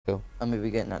I may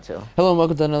be getting that too. Hello and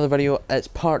welcome to another video. It's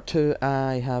part 2.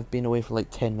 I have been away for like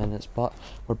 10 minutes, but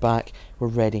we're back, we're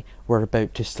ready, we're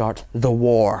about to start the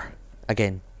war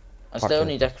again. I Part still 2.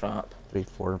 need a crap. 3,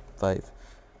 4, 5.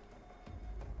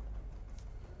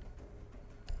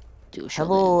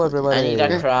 Hello, everybody. I need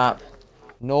a crap.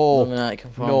 No,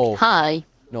 no, Hi.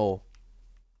 no.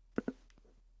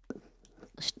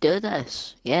 Let's do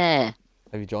this. Yeah.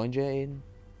 Have you joined yet, Aiden?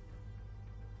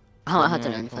 I haven't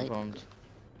had an invite. Confirmed.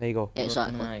 There you go.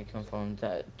 Exactly. Illuminati confirmed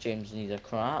that James needs a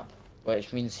crap,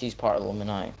 which means he's part of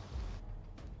Illuminati.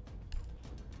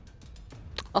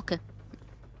 Okay.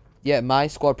 Yeah, my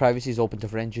squad privacy is open to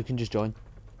friends. You can just join.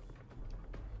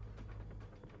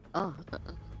 Oh.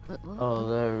 What? Oh,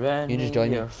 the red. You just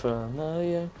join you're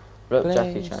familiar. Rip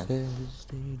Jackie Chan.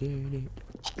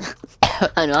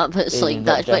 I know that bit's like, Aiden,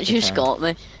 that rip bitch Jackie just Chan. got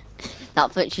me.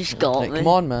 That bitch just got Like, me. come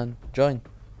on, man, join.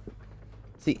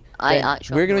 See, I Ben,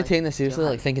 actually we're gonna be like taking this seriously,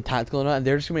 Johan. like thinking tactical and that, and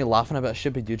they're just gonna be laughing about a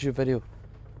stupid YouTube video.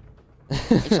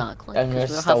 Exactly. And we're 'Cause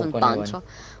we're still having gonna win. banter.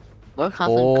 We're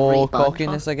having Oh, great banter.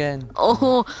 cockiness again.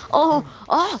 Oh.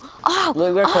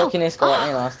 Look, we're cockiness got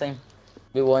me last time.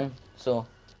 We won, so.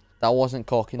 That wasn't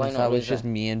cockiness, Why not that was lose just it?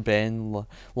 me and Ben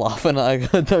laughing at a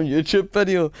goddamn YouTube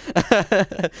video.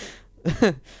 What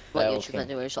Right, YouTube okay.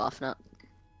 video are you laughing at?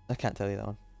 I can't tell you that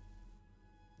one.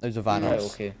 It was a Right,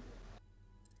 Vanos. okay.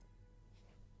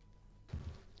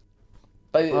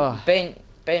 But Ugh. Ben,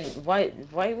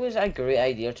 why was it a great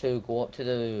idea to go up to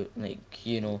the, like,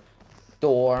 you know,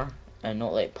 door and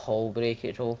not let Paul break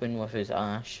it open with his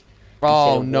ash?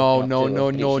 Oh Instead of no, walking up no, to no,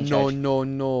 it with no, Grecian no, church? no,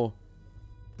 no.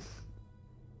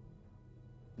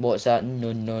 What's that?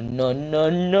 No, no, no, no,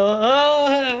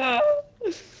 no.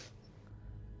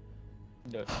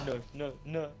 No, no,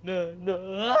 no, no, no,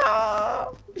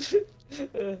 no.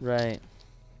 Right.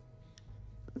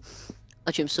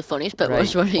 James, the funniest bit Right.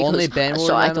 was when he Only goes, Ben will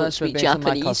sorry, I remember don't this, but speak basically my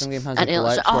Japanese. custom game has a And he'll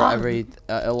glitch say,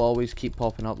 where oh. it'll always keep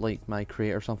popping up like my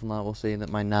crate or something like that will say that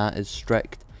my NAT is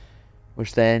strict,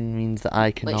 which then means that I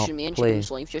Like, cannot should me and play.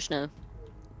 James live just now?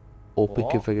 Open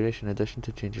What? configuration. In addition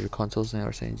to changing your consoles and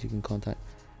other settings, you can contact.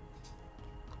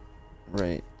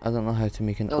 Right. I don't know how to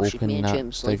make an Oh, should me open and NAT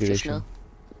James live just configuration. now?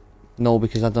 No,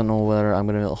 because I don't know whether I'm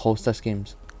gonna be able to host this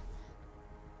games.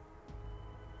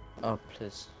 Oh,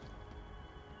 please,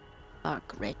 Ah,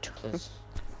 great. please,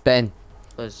 Ben,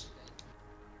 please,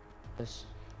 please,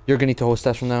 you're gonna need to host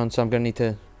this from now on, so I'm gonna need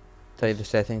to tell you the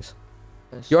settings.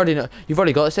 please. You already know. You've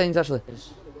already got the settings actually. Please,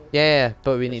 Yeah,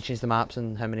 but we need to change the maps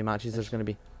and how many matches there's gonna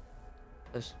be.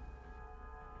 please.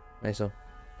 Right, so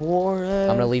I'm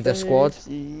gonna leave the squad.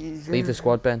 leave the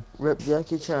squad, Ben. Rip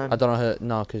Jackie Chan. I don't know how.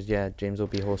 No, because yeah, James will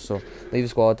be host. So leave the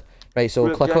squad. Right, so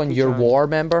Rip click on Jackie your Chan. war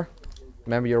member.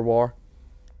 Remember your war.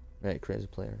 Right, create as a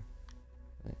player.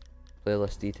 Right.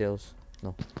 Playlist details.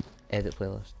 No, edit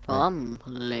playlist. Right.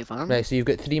 Leaving. Right, so you've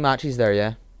got 3 matches there,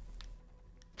 yeah.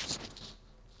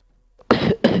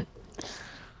 God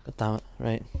damn it!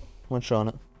 Right, once you're on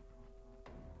it.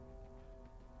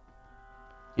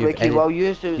 You've Ricky, edit- while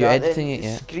you do you're that, editing then it,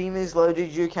 yeah? scream as loud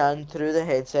as you can through the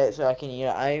headset so I can hear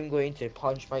it. I am going to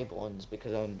punch my bones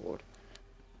because I'm bored.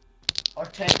 Or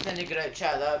text in the group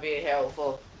chat, that would be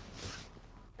helpful.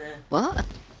 What?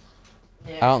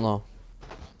 I don't know.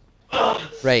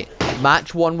 Right,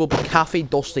 match 1 will be Cafe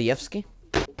Dostoevsky.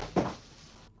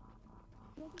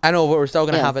 I know, but we're still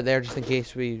gonna Yeah. have it there just in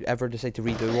case we ever decide to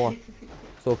redo war.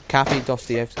 So Cafe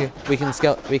Dostoevsky, we can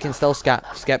still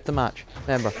skip the match.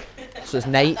 Remember, so it's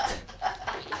night.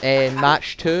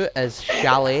 Match 2 is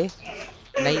Chalet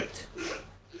night.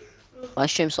 Why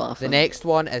is James The laughing? next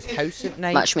one is House at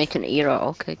night. Matchmaking era,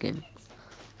 okay, good.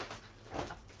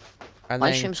 And why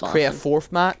then is James create a laughing?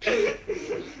 4th match.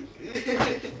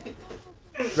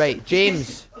 Right,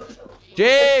 James.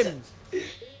 James.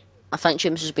 I think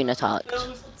James has been attacked.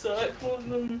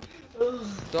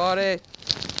 Sorry.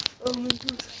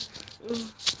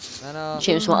 I know.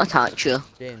 James, what attacked you?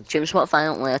 James. James, what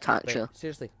violently attacked Right, you?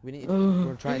 seriously, we need.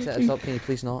 We're trying to set this up. Can you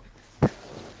please not?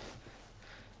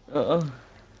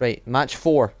 Right, match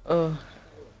 4.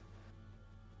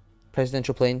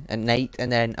 Presidential plane at night,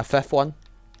 and then a 5th one.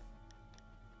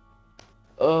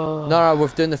 No, we're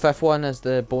doing the 5th one as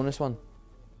the bonus one.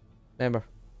 Remember.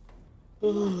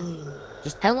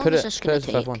 Just How long put is it. this Put it gonna as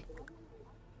the 5th take? one.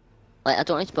 Like, I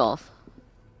don't need to be off.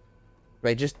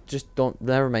 Right, just don't.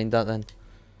 Never mind that then.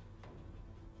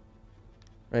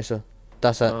 Right, so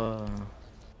that's it.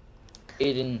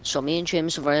 Aiden, So me and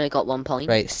James have already got 1 point.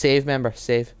 Right, save, member,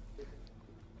 save.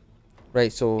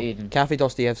 Right, so Aiden. Cafe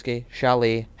Dostoevsky,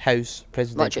 Chalet, House, What,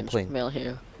 Presidential James? plane. Real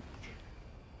here.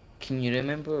 can you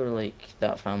remember like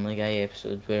that Family Guy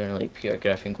episode where like Peter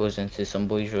Griffin goes into some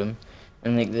boy's room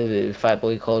and like the fat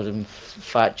boy calls him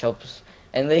fat chops,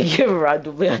 and like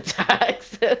randomly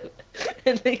attacks him,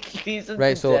 and like he's in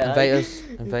Right, the so dead. invite us.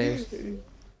 Invite us.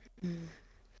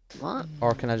 What?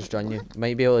 Or can I just join you?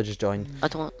 Might be able to just join. I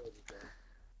don't.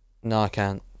 No, I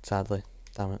can't, sadly.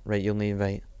 Damn it. Right, you'll need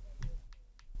invite.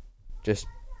 Just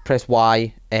press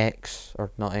Y, X,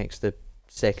 or not X, the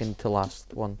second to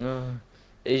last one. No,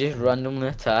 he just randomly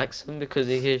attacks him because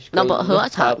he hears. No, but who calls him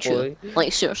fat attacked you? boy.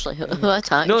 Like seriously, who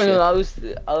attacked No, you? no, I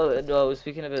was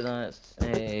speaking about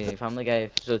that Family Guy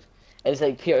episode. It's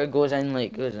like Peter goes in,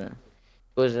 like goes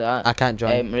that. I can't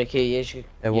join. Ricky, you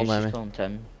won't let me. call him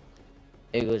Tim.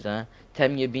 He goes that.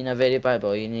 Tim, you've been a very bad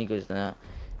boy, and he goes that.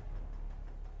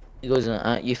 He goes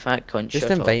that. You fat cunt. Just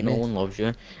shut up, invite no me. one loves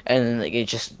you. And then like he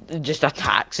just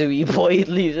attacks a wee boy,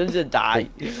 leaves him to die.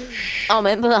 I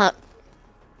remember that.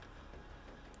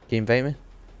 Can you invite me?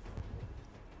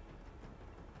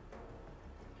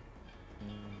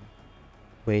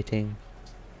 Waiting.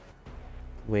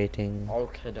 Waiting.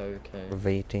 Okay, okay.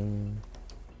 Waiting.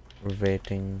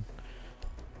 Waiting.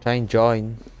 Try and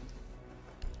join.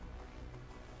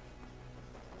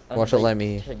 Watch it let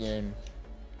me.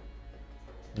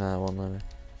 Nah, it won't let me.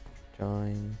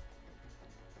 Join.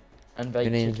 Invite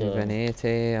Your name's to game.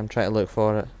 Infinity. I'm trying to look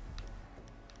for it.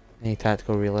 Any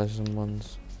tactical realism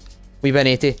ones. We've been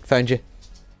 80. Found you.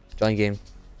 Join game.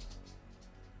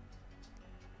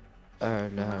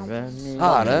 Can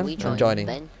we I'm join, joining.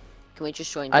 Ben? Can we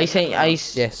just join?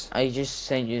 Yes. I just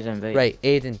sent you the invite. Right,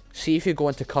 Aiden. See if you go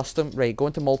into custom. Right, go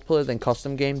into multiplayer, then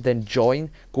custom game, then join.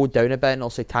 Go down a bit, and I'll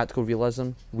say tactical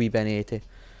realism. We Ben 80.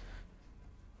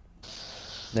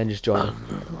 Then just join.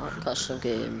 Custom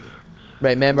game.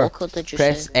 Right, remember. What code did you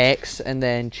Press say? X and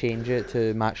then change it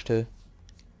to match 2.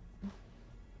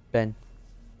 Ben.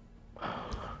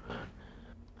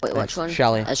 Wait, which one?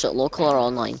 Shally. Is it local or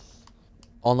online?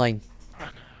 Online.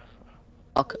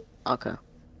 Okay. Okay.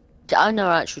 I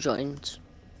never actually joined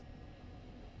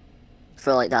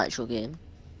for like the actual game.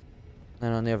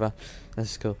 No, never.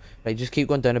 This is cool. Right, just keep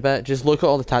going down a bit. Just look at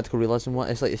all the tactical realism one.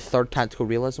 It's like the third tactical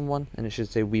realism one, and it should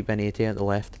say We Ben 80 at the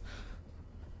left.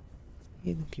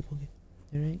 Yeah, people get.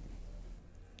 Alright.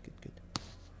 Good, good.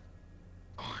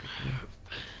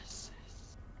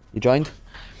 You joined?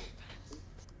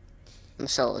 I'm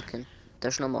still looking.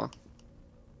 There's no more.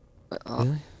 Wait, oh.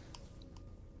 Really?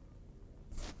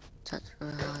 Tactical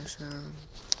realism.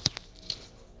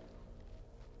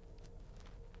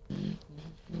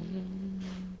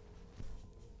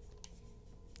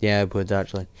 Yeah, it would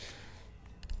actually.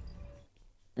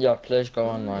 Yeah, please go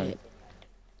online.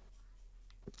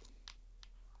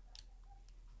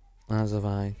 As have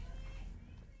I.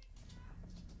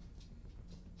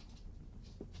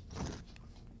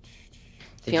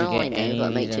 Did You're you online get now, any but it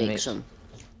of might these take invites? some.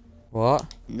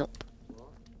 What? Nope.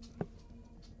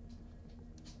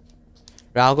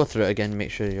 Right, I'll go through it again and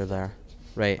make sure you're there.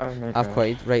 Right, Oh my I've gosh.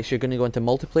 quitted. Right, so you're going to go into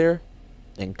multiplayer,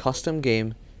 then custom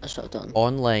game, That's what I've done.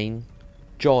 online,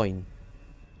 join.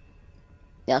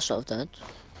 Yeah, that's what I've done.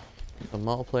 So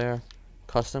multiplayer,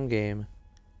 custom game,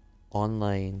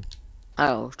 online,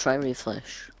 Oh, try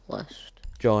refresh list.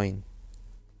 join.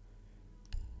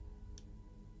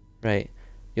 Right,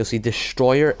 you'll see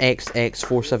Destroyer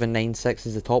XX4796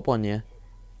 is the top one, yeah?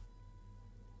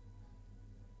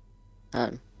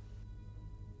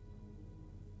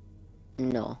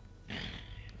 No.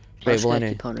 Right, Just well, gonna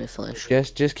anyway. keep on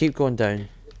refresh. Just keep going down.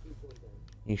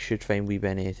 You should find Wee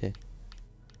Ben 80.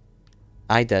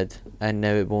 I did, and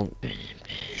now it won't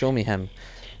show me him.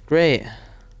 Great.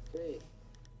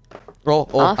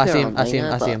 Oh, I see him, I see him,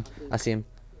 I see him, I see him.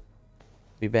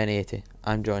 Wee Ben 80.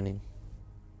 I'm joining.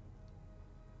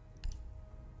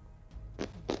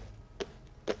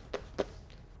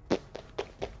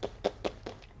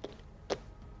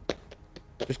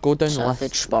 Just go down the Savage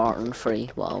list. Spartan free.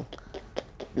 Wow.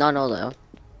 No, there.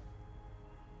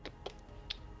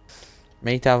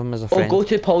 Might have him as a Oh, friend. go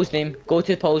to Paul's name. Go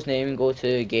to Paul's name and go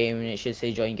to game, and it should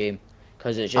say join game,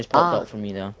 because it just popped up for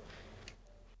me there.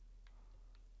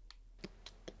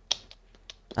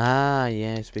 Ah,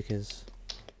 yes, because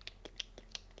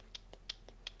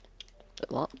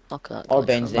Wait, what? Okay. Or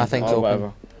Ben's My name, thing's or open.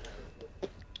 whatever.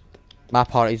 my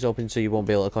party's open, so you won't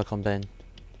be able to click on Ben.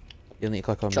 You'll need to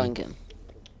click on Join me. game.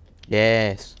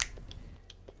 Yes.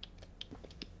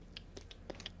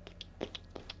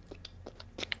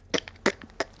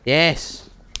 Yes.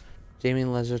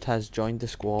 Damien Lizard has joined the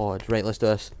squad. Right, let's do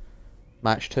this.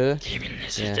 Match 2.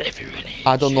 Yeah.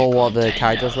 I don't know what the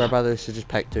characters were, by the way, so just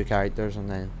pick 2 characters and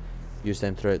then use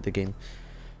them throughout the game.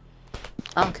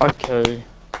 Okay. Okay.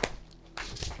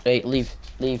 Right, leave.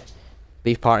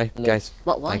 Leave party, No. guys.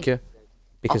 What? Why? Thank you.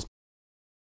 Because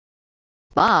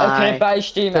Okay, Bye. bye,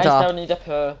 Steam. I Ta-ta. still need a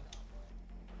poo.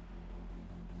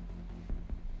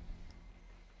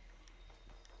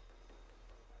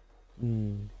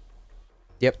 Hmm.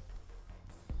 Yep.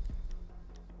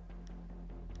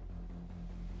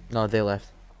 No, they left.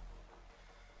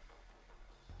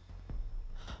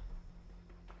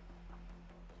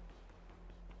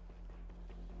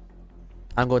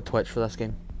 I'm going Twitch for this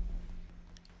game.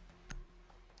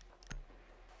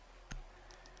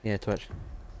 Yeah, Twitch.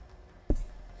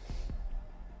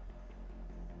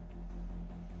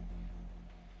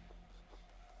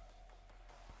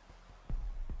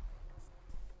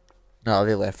 No,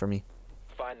 they left for me.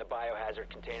 Find the biohazard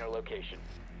container location.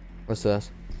 What's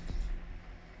this?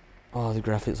 Oh, the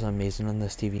graphics are amazing on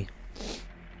this TV.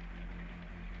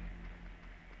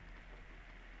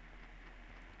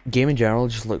 Game in general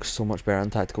just looks so much better on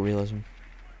Tactical Realism.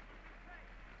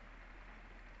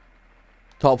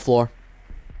 Top floor.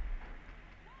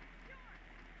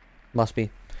 Must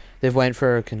be. They've went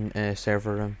for a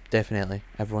server room. Definitely.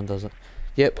 Everyone does it.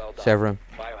 Yep, Well done. server room.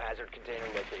 Biohazard container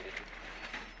located.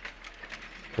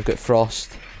 We've got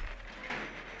Frost.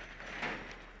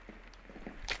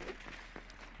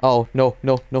 Oh, no,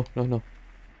 no, no, no, no.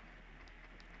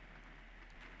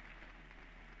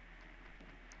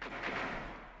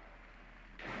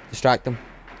 Distract them.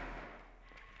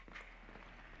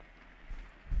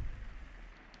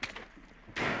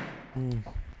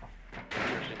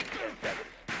 Insertion in 10 seconds.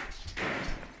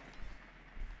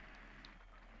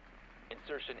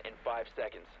 Insertion in 5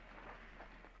 seconds.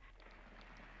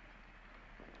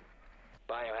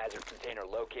 Biohazard container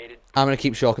located. I'm gonna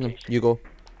keep shocking them. You go.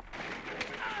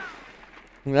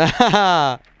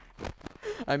 I'm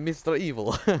Mr.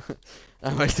 Evil.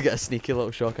 I managed to get a sneaky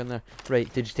little shock in there.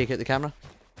 Right, did you take out the camera?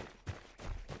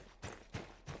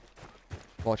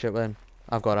 Watch it then.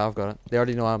 I've got it. They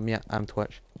already know I'm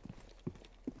Twitch.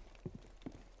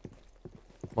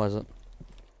 What is it?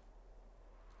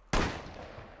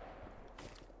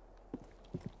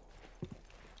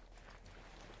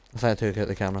 I think I took out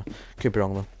the camera. Could be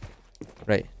wrong though.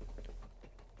 Right.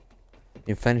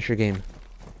 You finish your game.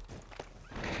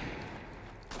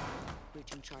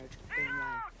 Breaching charge. Going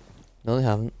live. No, they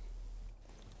haven't.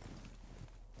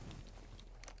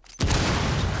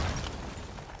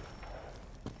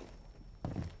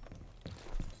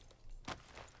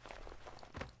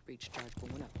 Breach charge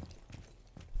going up.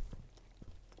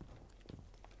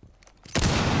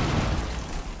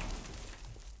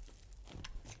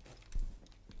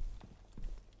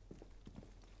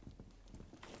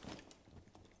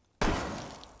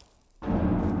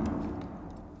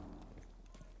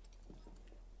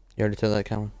 You already took that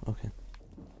camera? Okay.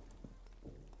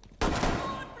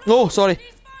 Oh, sorry!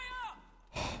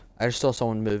 I just saw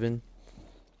someone moving.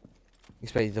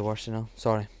 Expected the worst, you know.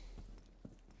 Sorry.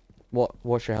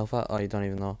 What's your health at? Oh, you don't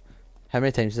even know. How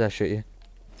many times did I shoot you?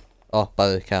 Oh, by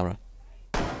the camera.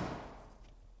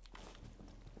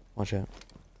 Watch out.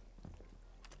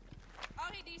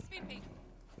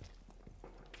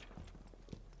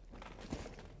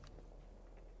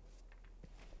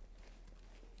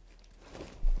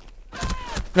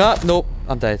 Ah, nope,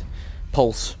 I'm dead.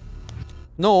 Pulse.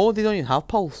 No, they don't even have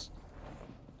pulse.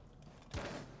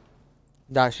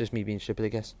 That's just me being stupid, I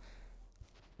guess.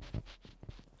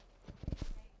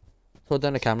 Throw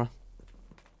down the camera.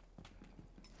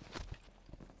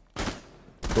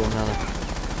 Go another.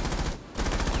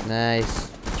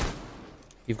 Nice.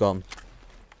 You've got him.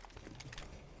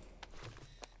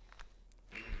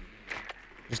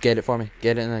 Just get it for me.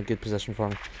 Get it in a good position for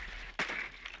me.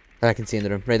 That I can see in the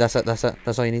room. Right, that's it, that's it.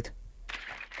 That's all you need.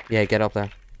 Yeah, get up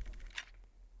there.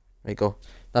 Right, go.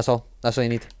 That's all. That's all you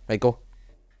need. Right, go.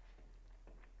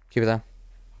 Keep it there.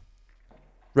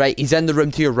 Right, he's in the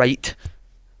room to your right.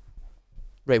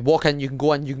 Right, walk in. You can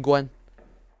go in. You can go in.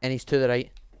 And he's to the right.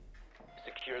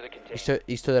 Secure the container.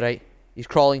 He's to the right. He's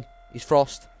crawling. He's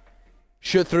Frost.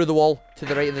 Shoot through the wall to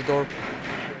the right of the door.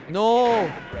 No!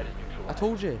 The threat is I neutralized.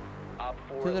 told you. Op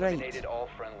 4 to the right. eliminated all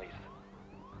friendlies.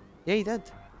 Yeah, he did.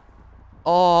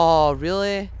 Oh,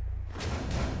 really?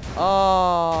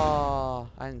 Oh,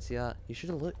 I didn't see that. You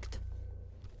should have looked.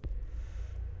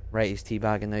 Right, he's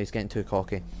teabagging now. He's getting too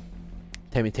cocky.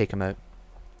 Time to take him out.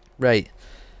 Right.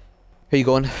 Who you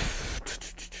going?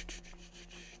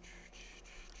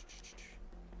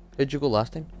 Where'd you go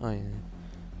last time? Oh, yeah.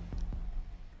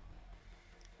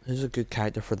 Who's a good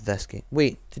character for this game?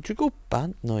 Wait, did you go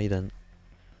bad? No, you didn't.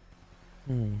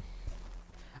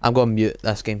 I'm going to mute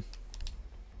this game.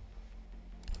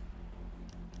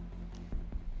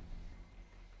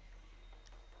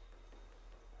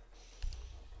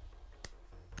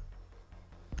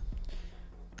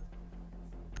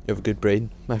 You have a good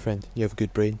brain, my friend. You have a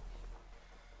good brain.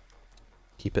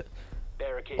 Keep it.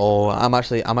 Barricade Oh, I'm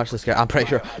actually scared. I'm pretty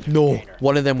sure. No,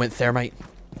 one of them went thermite.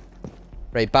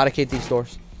 Right, barricade these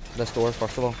doors. This door,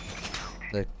 first of all.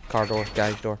 The car door,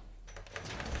 garage door.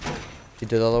 You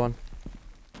do the other one,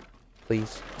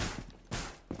 please.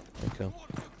 Okay, cool.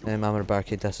 I'm gonna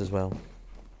barricade this as well.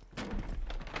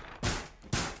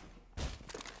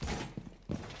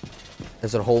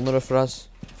 Is there a hole in the roof for us?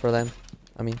 For them?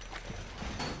 I mean.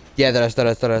 Yeah, there is.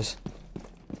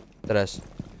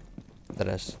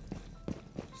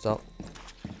 Stop.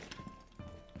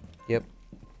 Yep.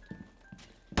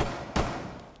 Damn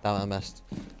it, I missed.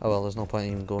 Oh well, there's no point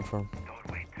in even going for him.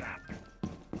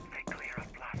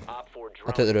 Op 4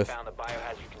 I took the roof. found the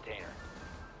biohazard container.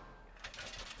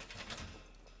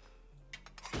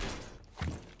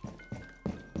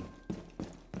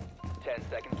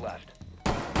 Seconds left.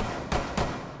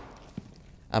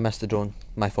 I missed the drone.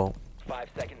 My fault. 5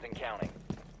 seconds and counting.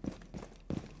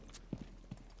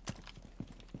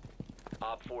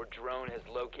 Op 4 drone has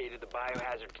located the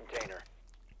biohazard container.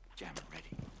 Jammer ready.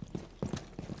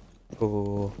 Go, go,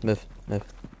 go. Move, move.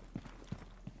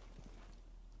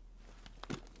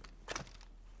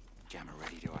 Jammer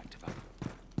ready to activate.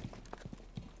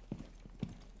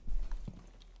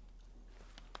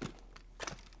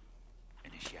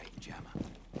 Initiating jammer.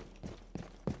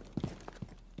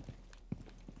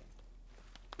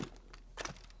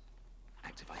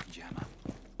 Activating jammer.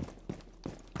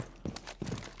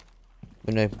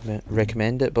 Wouldn't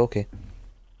recommend it, but okay.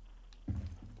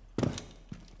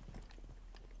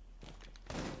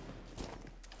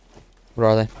 Where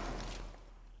are they?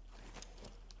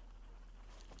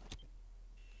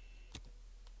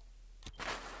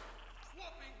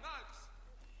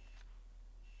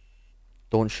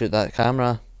 Don't shoot that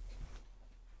camera.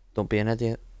 Don't be an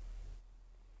idiot.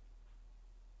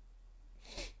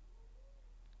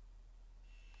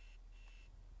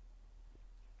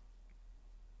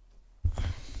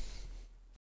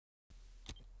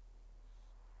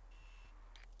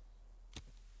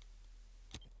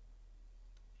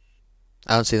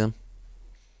 I don't see them.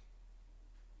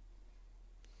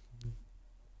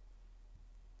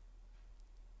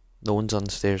 No one's on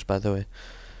the stairs, by the way.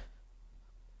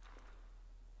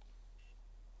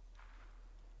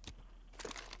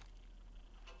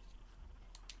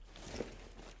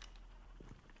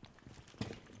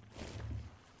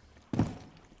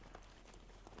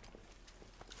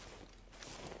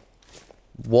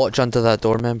 Watch under that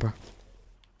door, member.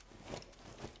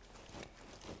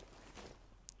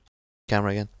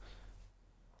 Camera again.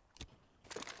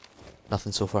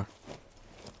 Nothing so far.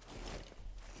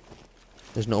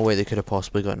 There's no way they could have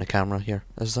possibly gotten a camera here,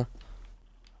 is there?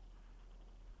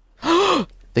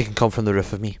 They can come from the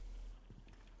roof of me.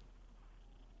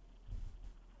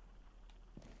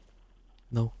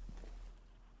 No.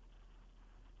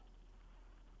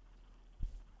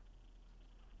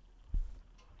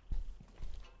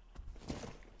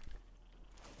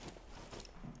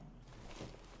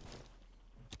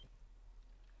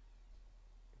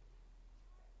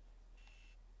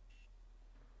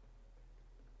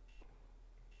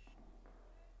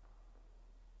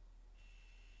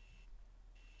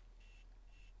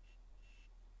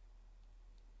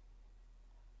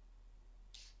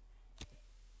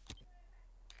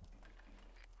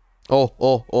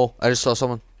 Oh, I just saw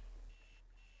someone.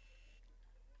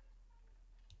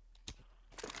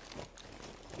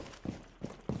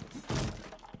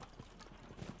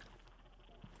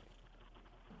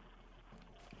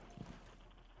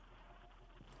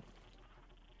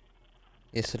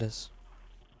 Yes, it is.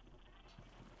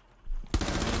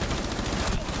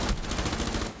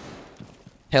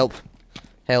 Help.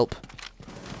 Help.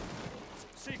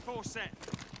 C4 set.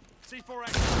 C4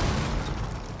 active.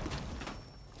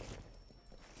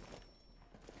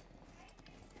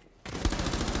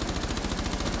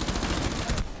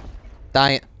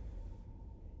 Dang it.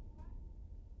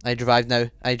 I revived now.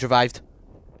 I revived.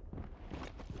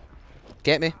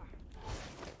 Get me.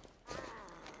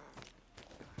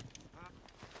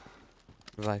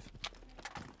 Revive.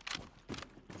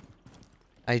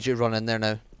 I need you to run in there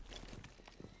now.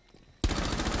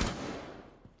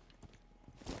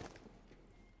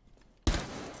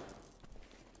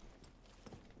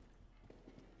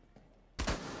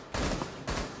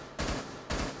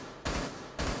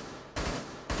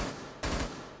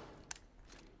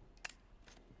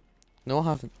 No, I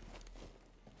haven't.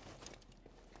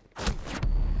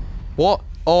 What?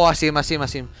 Oh, I see him, I see him, I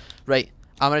see him. Right,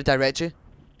 I'm gonna direct you.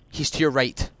 He's to your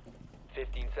right.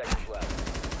 15 seconds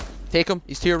left. Take him,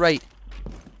 he's to your right.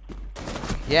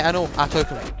 Yeah, I know, I took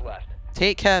him. Seconds left.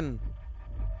 Take him.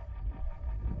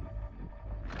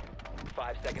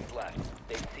 5 seconds left.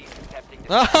 They've ceased attempting to.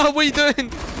 Ah, what are you doing?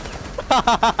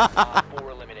 Op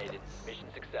 4 eliminated. Mission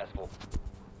successful.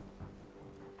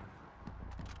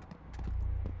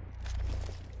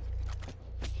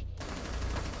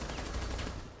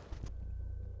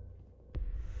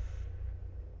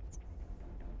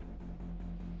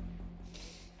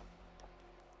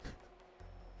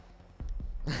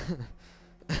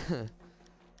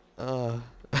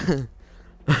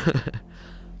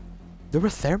 They were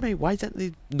thermite. Why didn't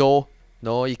they? No,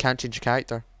 no, you can't change your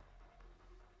character.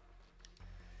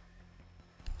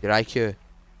 Your IQ.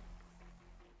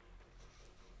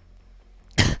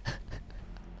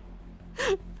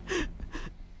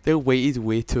 They waited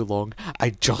way too long. I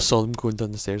just saw them going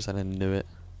down the stairs and I knew it.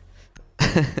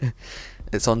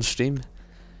 It's on stream.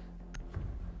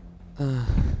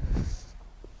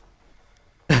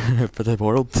 For the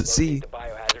world to see. Locate the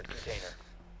biohazard container.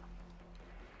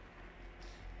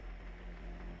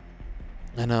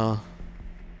 I know.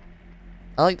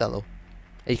 I like that though.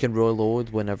 You can reload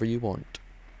whenever you want.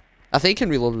 I think you can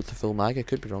reload with the full mag. I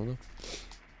could be wrong though.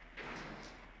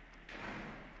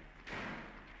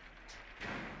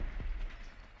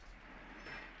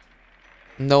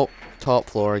 Nope. Top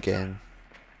floor again.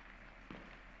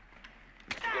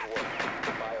 Good work.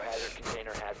 The biohazard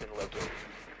container has been located.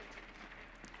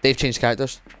 They've changed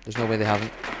characters. There's no way they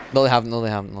haven't. No, they haven't. No, they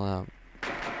haven't. No, they haven't.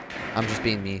 I'm just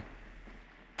being me.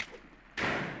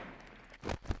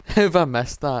 How have I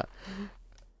missed that?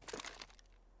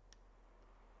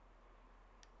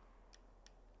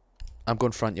 I'm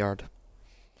going front yard.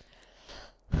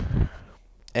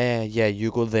 Yeah,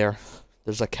 you go there.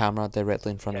 There's a camera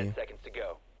directly in front of 10 you. seconds to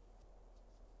go.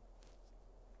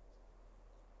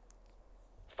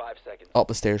 5 seconds. Up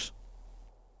the stairs.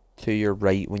 To your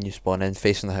right when you spawn in,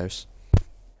 facing the house.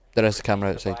 There is a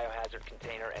camera Seize the outside. biohazard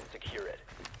container and secure it.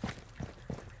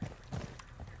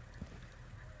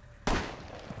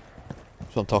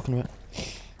 That's what I'm talking about.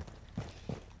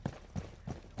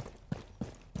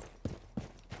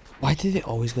 Why do they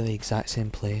always go to the exact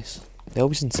same place? They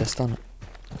always insist on it.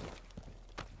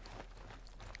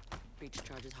 Breach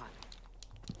charge is hot.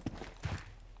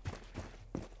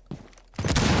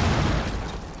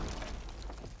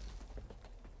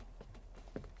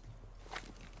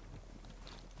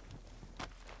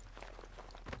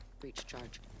 Breach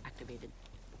charge activated.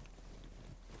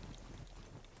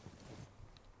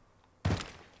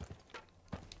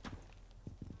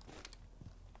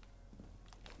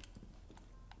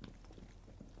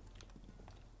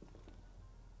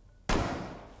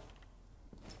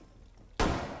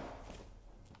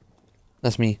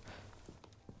 That's me.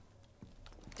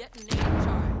 Detonate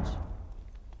charge.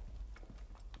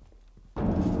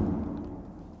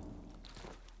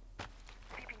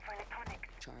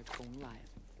 Charge going live.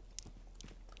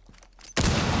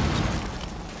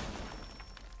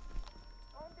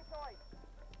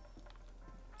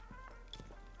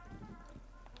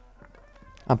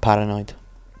 I'm paranoid.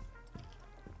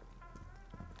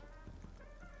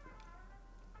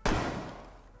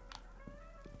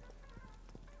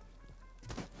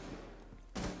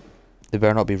 They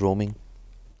better not be roaming.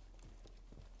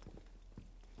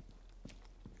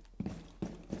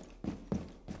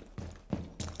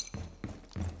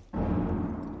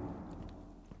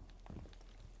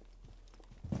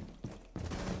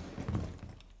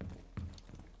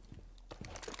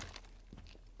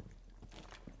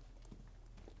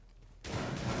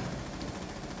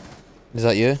 Is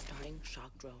that you? Starting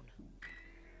shock drone.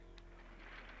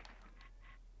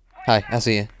 Hi, I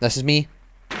see you. This is me.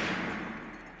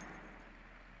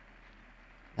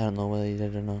 I don't know whether you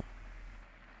did or not.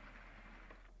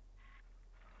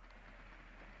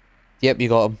 Yep, you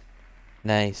got him.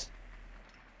 Nice.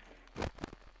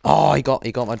 Oh, he got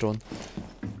my drone.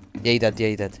 Yeah, he did. Yeah,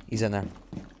 he did. He's in there.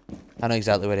 I know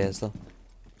exactly where he is though.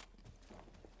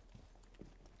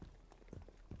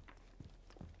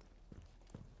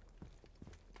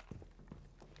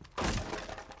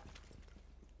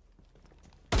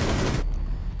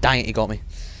 Dang it, he got me.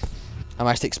 I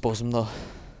managed to expose him though.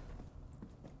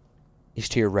 He's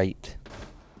to your right.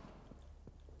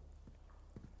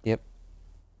 Yep.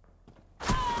 All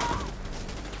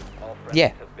friendlies Yeah.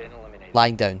 have been eliminated.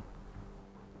 Lying down.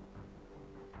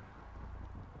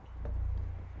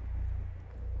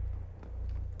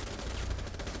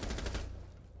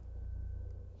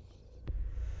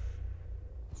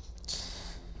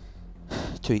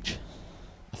 Two each,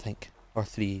 I think. Or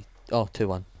three. Oh,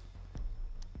 2-1.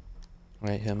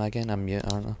 Right, who am I again? I'm mute,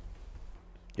 aren't I?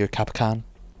 You're Capican.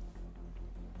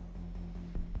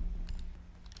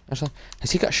 Actually,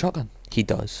 has he got a shotgun? He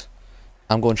does.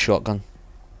 I'm going shotgun.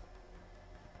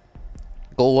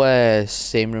 Go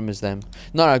same room as them.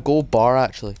 No, go bar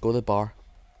actually. Go to the bar.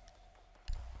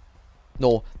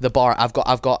 No, the bar. I've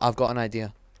got an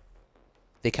idea.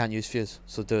 They can't use fuse,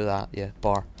 so do that. Yeah,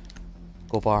 bar.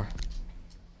 Go bar.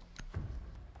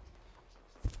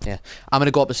 Yeah, I'm gonna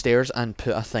go up the stairs and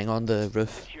put a thing on the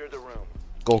roof. Secure the room.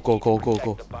 Go, go, go, go, Protect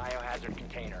go. the biohazard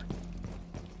container.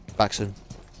 Back soon.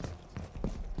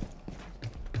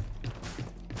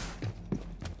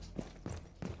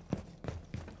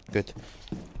 Good.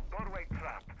 Doorway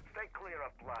trap. Stay clear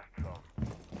of blast zone.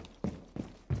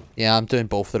 Yeah, I'm doing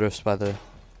both the roofs by the way.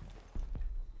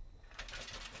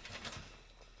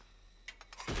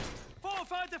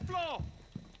 Fortify the floor.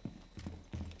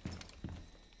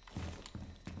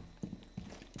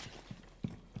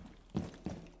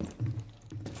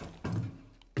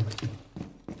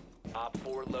 Op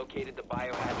 4 located the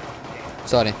biohazard container.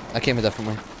 Sorry, I came a different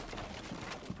way.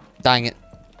 Dang it.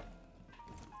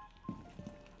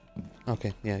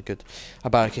 Okay, yeah, good. I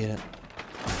barricade it.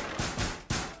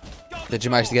 Did you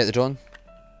manage to get the drone?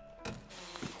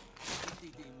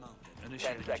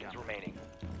 10 seconds remaining.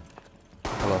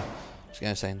 Hello. Just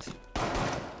getting signed.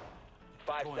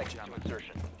 5 seconds to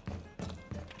insertion.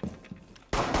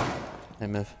 Hey,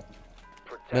 move.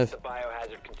 Protect Move. the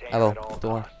biohazard container Hello, at all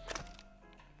door. costs.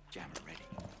 Jammer ready.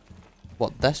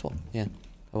 What, this one? Yeah,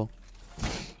 I will.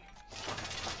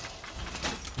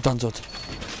 Dunzoed.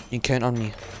 You can count on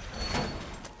me.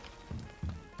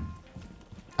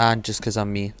 And just because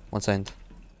I'm me, one second.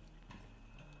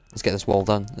 Let's get this wall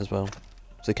done as well.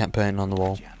 So they can't put anything on the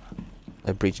wall.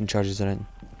 Like breaching charges or anything.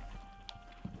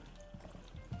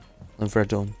 Looking for a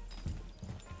dome.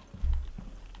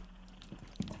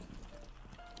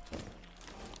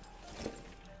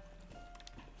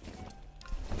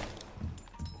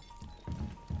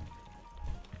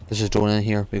 There's a drone in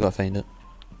here, we gotta find it.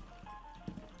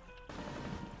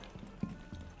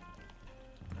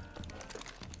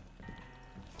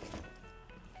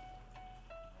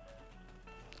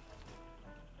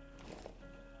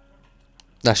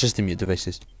 That's just the mute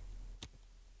devices.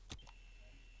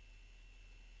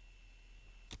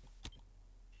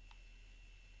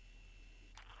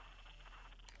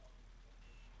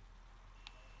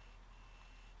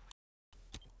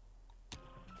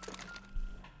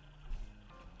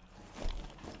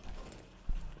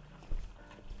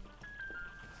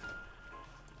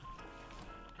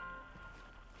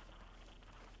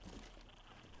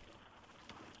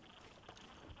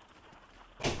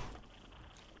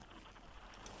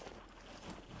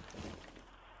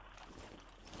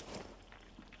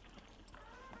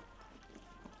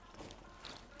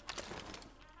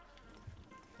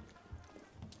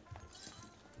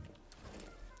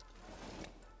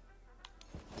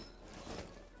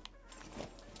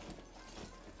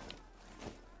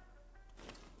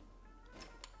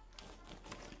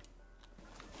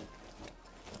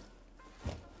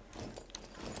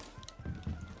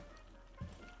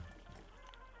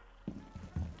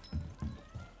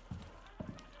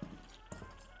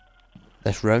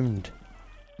 This round.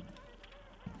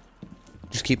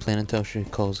 Just keep playing until she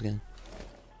calls again.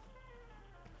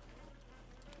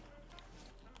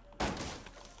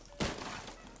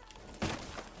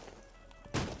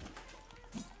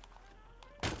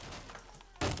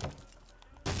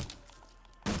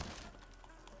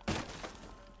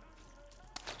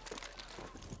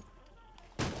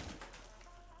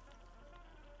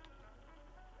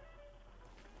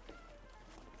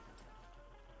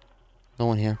 No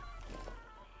one here.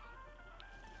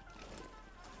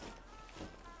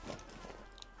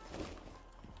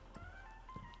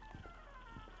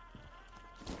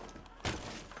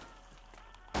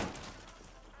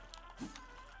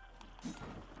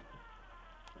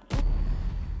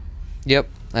 Yep,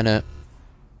 I know.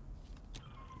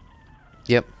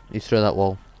 Yep, he's through that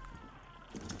wall.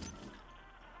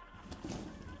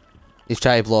 He's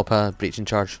trying to blow up a breaching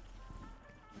charge.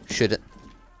 Shoot it.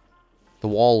 The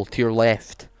wall to your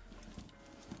left.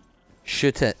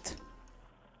 Shoot it.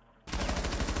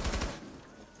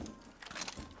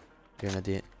 You're an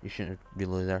idiot. You shouldn't have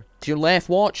reloaded there. To your left,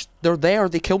 watch! They're there!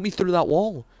 They killed me through that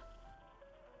wall!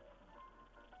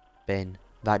 Ben,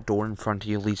 that door in front of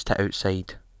you leads to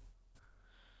outside.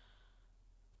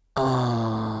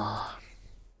 Ah.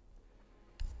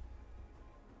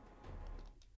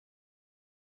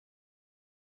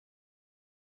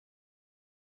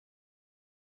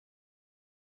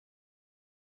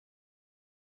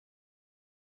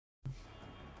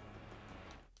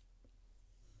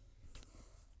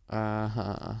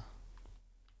 Uh-huh.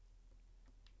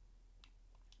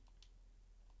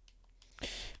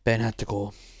 Ben had to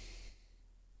go.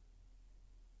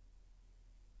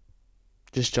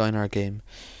 Just join our game.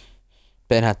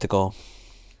 Ben had to go.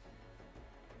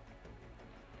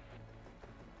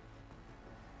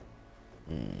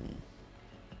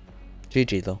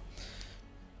 GG though.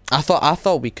 I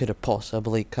thought we could have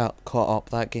possibly caught up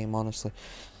that game, honestly.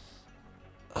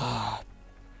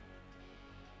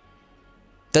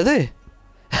 Did they?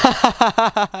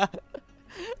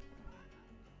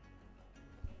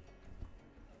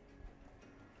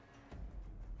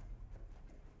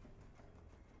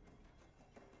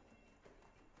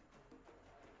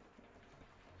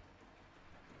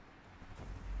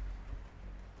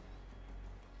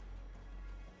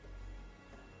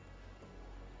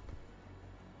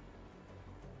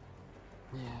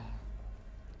 Yeah.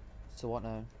 So what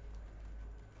now?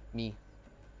 Me.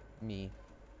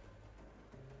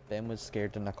 Ben was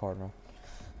scared in the corner.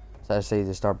 So I decided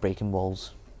to start breaking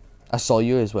walls. I saw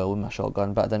you as well with my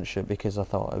shotgun, but I didn't shoot because I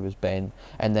thought it was Ben.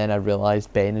 And then I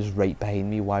realised Ben is right behind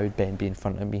me. Why would Ben be in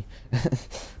front of me?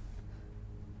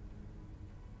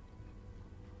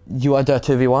 You want to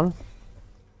do a 2v1?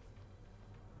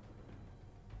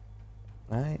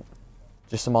 Alright.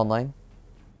 Just some online.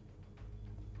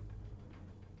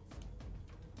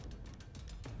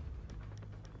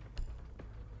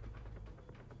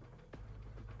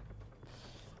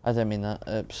 I didn't mean that.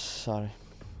 Oops, sorry.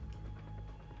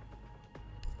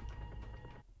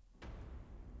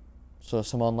 So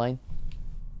some online.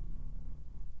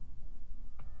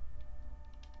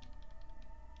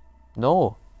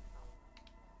 No.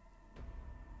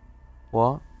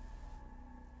 What?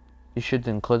 You should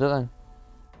include it then.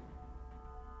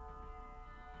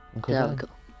 Include There it we then. go.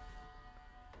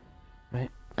 Right.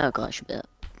 Oh god, that should be it.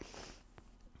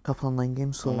 Couple online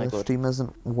games, so Oh my the God. stream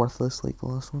isn't worthless like the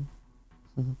last one.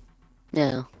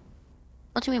 Yeah.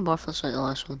 What do you mean worthless like the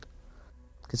last one?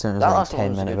 Considering it That was like last a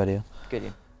one 10-minute was video. Good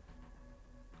game.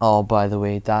 Oh, by the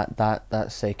way, that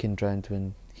second round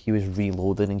when he was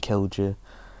reloading and killed you.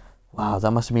 Wow,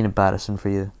 that must have been embarrassing for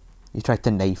you. You tried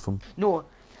to knife him. No,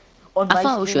 on I my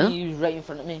thought it was screen you. he was right in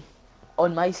front of me.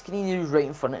 On my screen he was right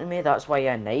in front of me. That's why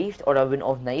I knifed, or I wouldn't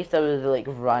have knifed. I would have like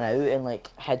ran out and like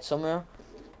hid somewhere.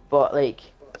 But like,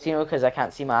 so, you know, because I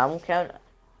can't see my ammo count,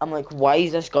 I'm like, why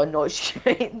is this gun not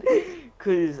shooting?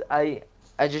 Because I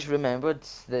just remembered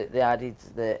that they added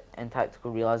in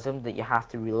Tactical Realism that you have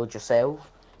to reload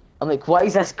yourself. I'm like, why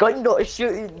is this gun not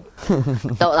shooting?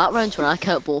 That round when I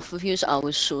killed both of you, I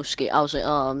was so scared. I was like,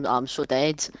 oh, I'm so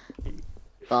dead.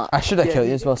 But I should have Yeah, killed you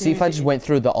you- as well. See, if I just you- went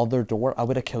through the other door, I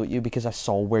would have killed you because I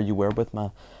saw where you were with my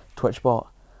Twitch bot.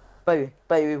 By the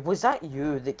way, was that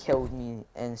you that killed me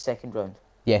in the second round?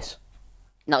 Yes,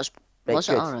 that was Right, was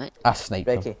it good. alright? I sniped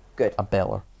Right, him. okay, good. A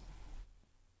beller.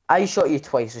 I shot you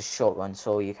twice with shotgun,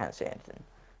 so you can't say anything.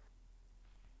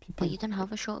 But you didn't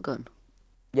have a shotgun.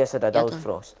 Yes, I did. Yeah, That was done.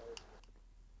 Frost.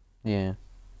 Yeah.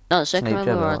 No, the second Sniped round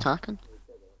we you, were though. attacking.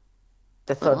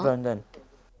 The third what? round in.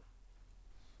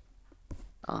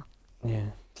 Yeah.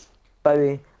 By the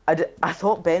way, I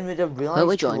thought Ben would have we realised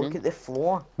to joining? look at the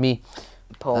floor. Me.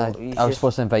 Paul, I he's was just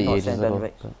supposed to invite you not ages sending ago.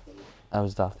 invites. But I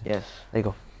was daft. Yes. There you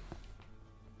go.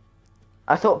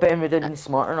 I thought Ben would have been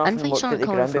smart enough and Invites looked at aren't the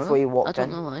coming ground through. before he I walked don't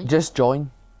in. know why. Just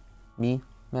join me.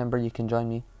 Remember, you can join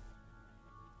me.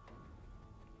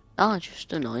 Oh, it's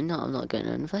just annoying that I'm not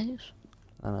getting invites.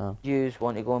 I know. You just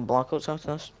want to go on blackouts after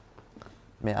this?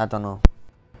 Mate, I don't know.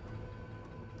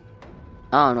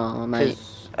 I don't know, mate.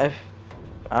 Because if,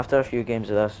 after a few games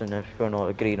of this, and if we're not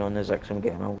agreeing on the Zixum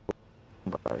game, I'll go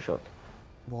on Bioshock.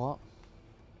 What?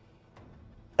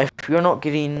 If you're not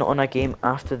agreeing on a game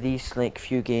after these like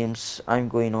few games, I'm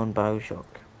going on Bioshock.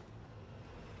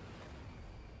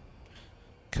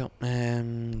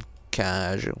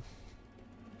 Casual.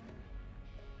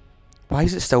 Why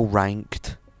is it still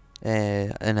ranked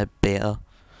in a beta?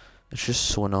 It's just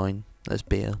so annoying. It's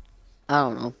beta. I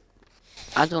don't know.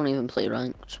 I don't even play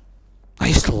ranked. I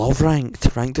used to love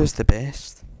ranked. Ranked was the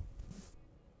best.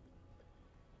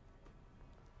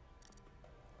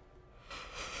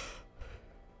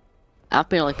 I've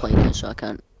barely played it, so I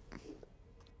can't.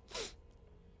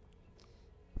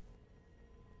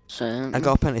 So I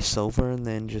got up into silver and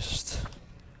then just.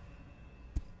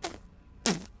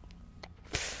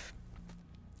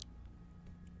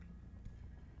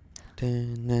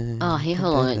 Oh, I hate how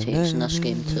long it takes in this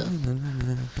game to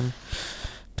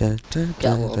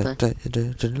get a little bit.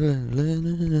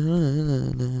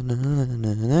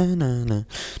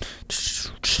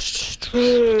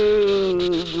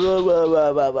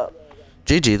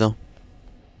 GG though.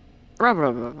 Rah, rah,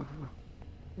 rah, rah.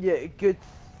 Yeah, good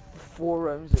 4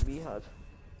 rounds that we had.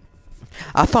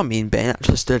 I thought me and Ben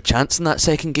actually stood a chance in that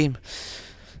second game.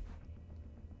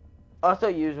 I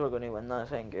thought you were going to win that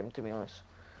second game, to be honest.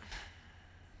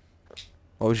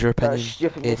 What was your That opinion?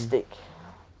 stupid Aiden? mistake.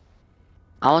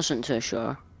 I wasn't too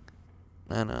sure.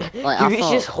 I know. Like He I was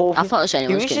thought, just hoping. I thought it was He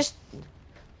anyone's was game. just.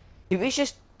 He was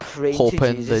just praying hoping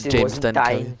to Jesus that he James wasn't didn't kill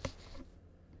dying. you.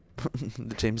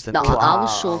 That James No, didn't kill I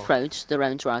was so Wow. proud the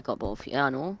rounds where I got both. Yeah, I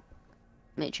know.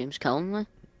 Mate, James killing me.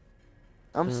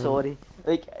 I'm Mm. sorry.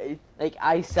 Like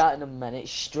I sat in a minute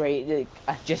straight, like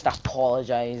I just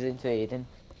apologizing to Aiden.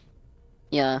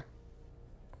 Yeah.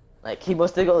 Like he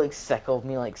must have got like sick of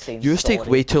me like saying You sorry. take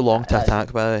way too long to That's-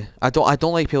 attack, by the way. I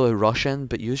don't like people who rush in,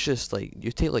 but you just like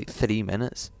you take like 3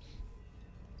 minutes,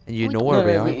 and you Wait, know where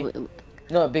no, we no, are. we-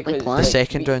 No, because what? The like,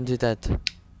 second we- round you did.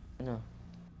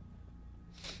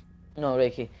 No,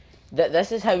 Ricky.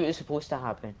 This is how it was supposed to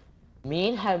happen. Me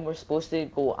and him were supposed to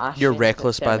go Ashton. You're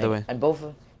reckless, by the way. And both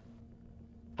of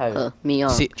how? Me or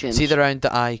James. See the round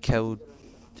that I killed.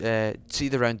 See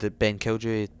the round that Ben killed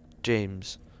you,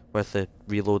 James, with the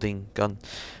reloading gun.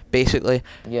 Basically,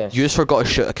 Yes. you just forgot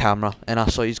to shoot a camera, and I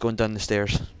saw you going down the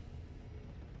stairs.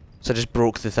 So I just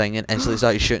broke the thing and instantly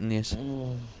started shooting you.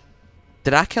 Mm.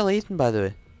 Did I kill Aiden, by the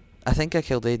way? I think I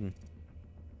killed Aiden.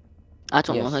 I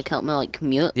don't know Yes. who killed me, like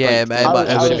mute. Yeah, like, but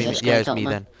I it was- would have been this me. guy Yeah, it was killed me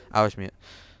me. then. I was mute.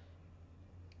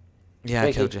 Yeah, I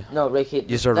Ricky, killed you. No, Ricky.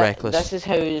 Yous are reckless. This is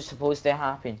how it was supposed to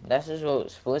happen. This is what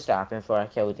was supposed to happen before I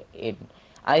killed Aiden.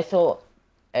 I thought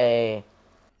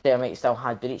Thermite still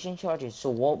had breaching charges, so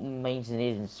what Mines and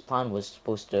Aiden's plan was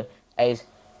supposed to is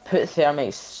put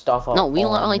Thermite's stuff up. No, we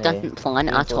on literally the didn't plan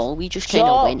it at reinforced- all. We just Shut kind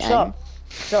of up, went shut in, up,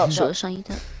 shut up, shut up. suicided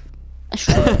it. It's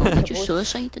true, no, we just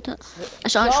suicided it.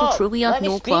 It's Shut actually up, true, we let had me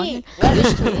no plan. speak, let me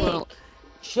Just to, speak.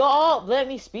 Shut up, let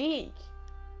me speak.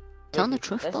 Tell the Ricky,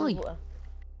 truth, this is boy.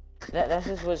 this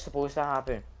is what's supposed to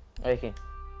happen. Okay.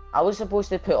 I was supposed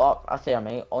to put up a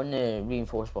Thermite on the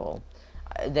reinforced wall.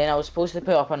 Then I was supposed to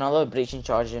put up another breaching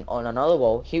charge on another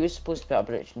wall. He was supposed to put up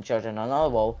a breaching charge on another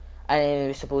wall. And then he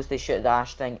was supposed to shoot the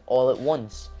ash thing all at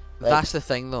once. Like, That's the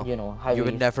thing, though. you know, how You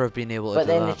we- would never have been able to But do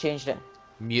then they that. changed it.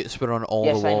 Mutes were on all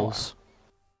Yes, the I know. walls.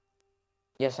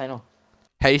 Yes, I know.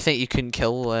 How do you think you couldn't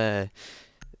kill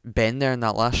Ben there in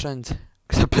that last round?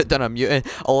 Because I put down a mute. And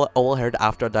all I heard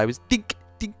after I died was dink,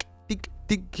 dink, dink,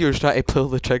 dink. You were trying to pull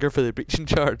the trigger for the breaching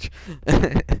charge.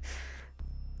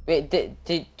 Wait, do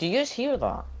you guys hear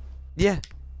that? Yeah.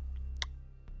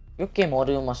 Your game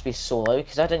audio must be so loud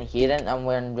because I didn't hear it and I'm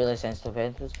wearing really sensitive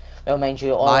headphones. Well, mind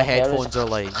you, all My I heard headphones was... are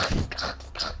like.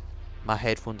 My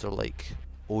headphones are like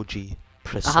OG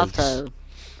precise. I have the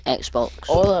Xbox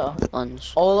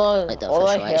ones. All Like the I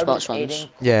official heard was Xbox ones. eating...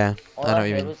 Yeah, All I know I what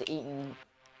you heard mean.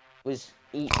 was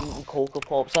eating Cocoa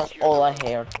Pops. That's all I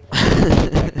heard.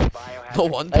 No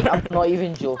wonder. Like, I'm not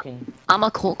even joking. I'm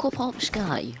a Cocoa Pops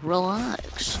guy.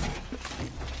 Relax.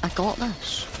 I got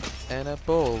this. And a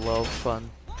bowl of fun.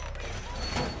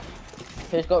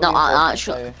 Who's got No, I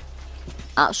reinforcements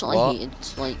Absolutely What?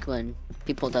 hated like when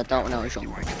people did that when I was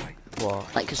younger.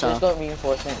 What? Like, cause now? Who's got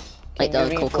reinforcements? like Can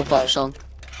the you Cocoa reinforce Pop that? song.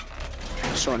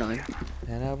 So annoying.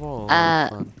 And a bowl Uh, of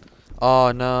fun.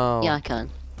 Oh no. Yeah, I can.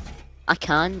 I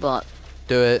can, but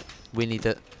Do it. We need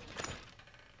it.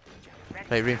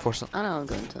 Right, reinforce it. I know I'm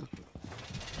going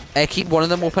to. Keep one of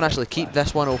them open actually. Keep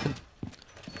this one open.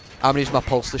 I'm gonna use my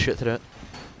pulse to shoot through it.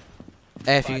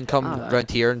 If you can come Alright.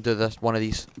 round here and do this one of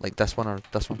these, like this one or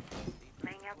this one.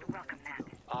 Laying out the welcome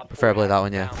mat. Preferably that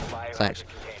one, yeah. Thanks.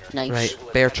 Nice.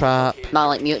 Right, bear trap, My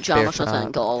like mute bear jammers, I trap,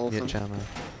 think, got all of mute them. jammer.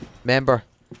 Remember,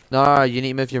 no, you need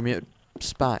to move your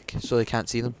mutes back so they can't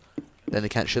see them. Then they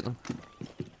can't shoot them.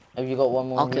 Have you got one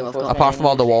more? Okay, we've got- reinforcement Apart from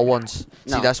all the in wall ones.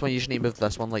 See No. this one, you just need to move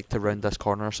this one like to round this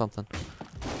corner or something.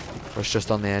 Or it's just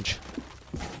on the edge.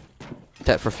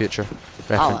 Tip for future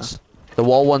reference. The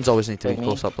wall ones always need to Wait, be me?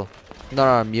 close up though.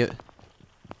 No, mute. there?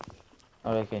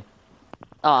 Oh, okay.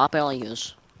 Oh, I barely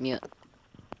use mute.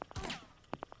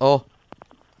 Oh,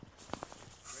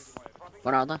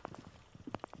 What are they?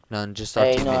 no, just our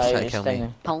Hey, teammates no, trying to it's kill me.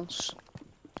 thingy. Pulse.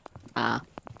 Ah.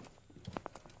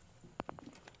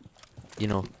 You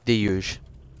know, they use.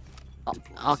 Oh, okay,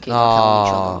 we're killing each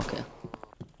Oh. other, okay.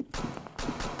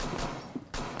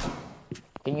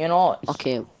 Can you not?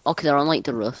 Okay, they're on like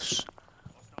the roofs.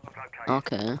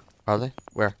 Okay, Are they?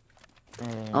 Where?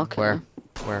 okay. Where?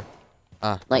 Where?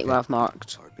 Ah. Like okay. where I've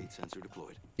marked.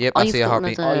 Yep, Oh, I you've see a got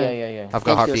heartbeat. another- Oh, yeah. I've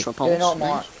got a heartbeat. for Do pulse. not nice.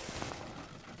 mark.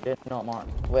 Do not mark.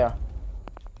 Where?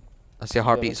 I see a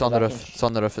heartbeat. It's on the because I roof. can It's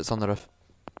on the roof. It's on the roof.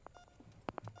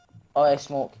 Oh, yeah,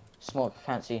 smoke. Smoke.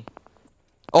 Can't see.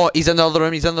 Oh, he's in the other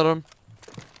room. He's in the room.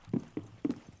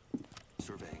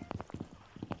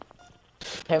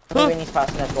 Tell me when he's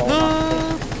passing this wall.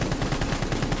 man.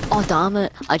 Oh damn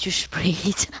it! I just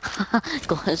sprayed.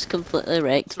 Glass completely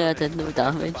wrecked me. I did no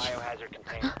damage. Biohazard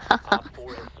container. Op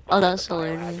 4 has Oh, that's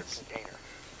spotted the biohazard hilarious. container.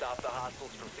 Stop the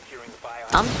hostiles from securing the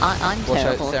biohazard. I'm Watch out,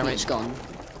 terrible if thermite. it's gone.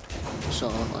 So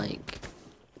like,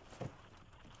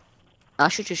 I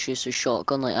should just use his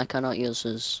shotgun, like I cannot use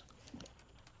his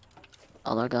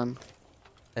other gun.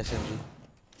 SMG.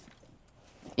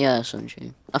 Yeah,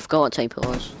 SMG. I forgot what type it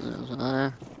was.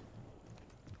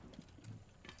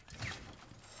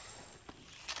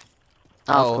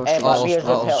 Oh, of course. Blackbeard's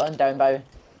oh. repelling down by.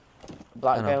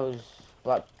 I know.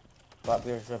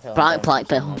 Blackbeard's repelling. Black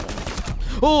down. Bill.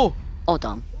 Oh! Oh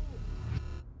damn.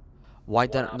 Why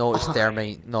didn't? No, it's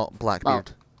Thermite, not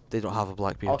Blackbeard. They don't have a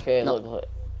Blackbeard. Okay, No.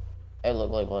 it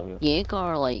looked like Blackbeard.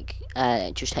 Jaeger like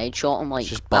just headshot him like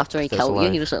Just butt after he this killed you.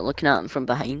 alive. He was like looking at him from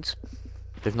behind.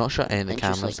 They've not shot any of the And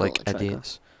just, cameras like, like pull the trigger.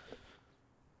 idiots.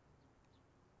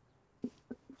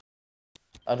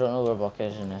 I don't know where Buck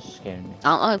is, and this is scaring me. I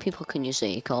don't know how people can use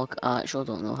the ACOG. I actually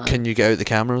don't know how. Can you get out the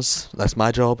cameras? That's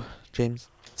my job, James.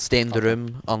 Stay in the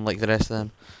room, unlike the rest of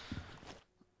them.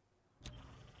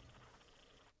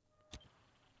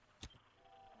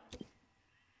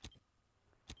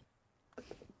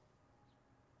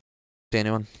 To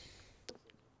anyone?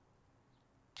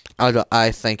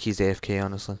 I think he's AFK,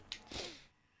 honestly.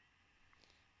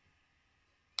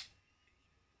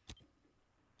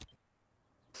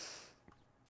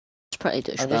 It's pretty I'm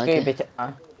just gonna douchebaggy. be.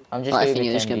 I'm just Like gonna if he knew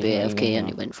he was gonna be pretending AFK you and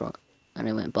he know. went for it, and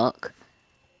he went back.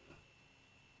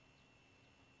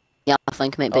 Yeah, I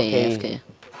think he might be Okay. AFK.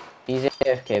 He's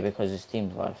AFK because his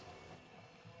team's left.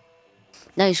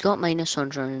 No, he's got minus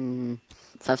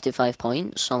 155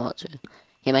 points, so what to.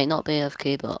 He might not be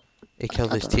AFK, but He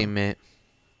killed I his don't know. teammate.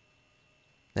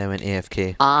 Then went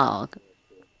AFK. ah.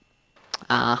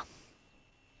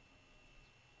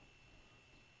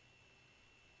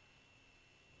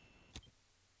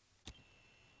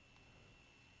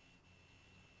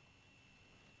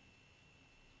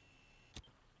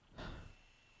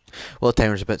 Well, the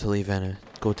timer's about to leave anyway.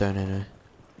 Go down anyway.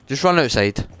 Just run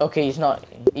outside. Okay, he's not.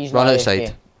 He's Run not outside.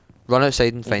 AFK. Run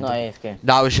outside and He's find not him. AFK.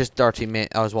 That was just our teammate.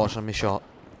 I was watching me shot.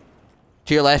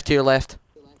 To your left, to your left.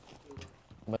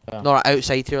 Where? No,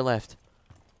 outside to your left.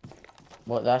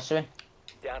 What, this way?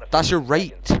 Down to That's 15 your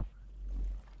right.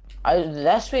 seconds.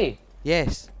 This way?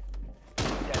 Yes. 10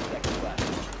 seconds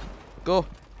left. Go.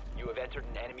 You have entered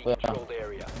an enemy Where? controlled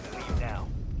area. Leave now.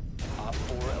 Op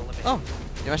 4 eliminated. Oh,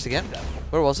 you missed again.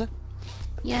 Where was it?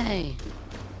 Yay.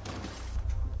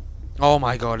 Oh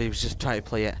my god, he was just trying to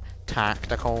play it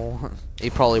tactical. He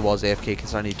probably was AFK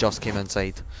considering he just came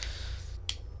inside.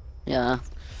 Yeah.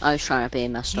 I was trying to be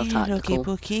Mr. Tactical.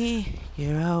 Pookie.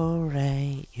 You're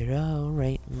alright. You're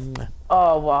alright.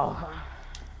 Oh, wow.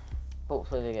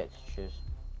 Hopefully they get to choose.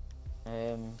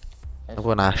 I'm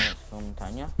going Ash. From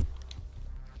Tanya.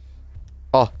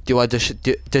 Oh, do you want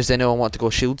to? Does anyone want to go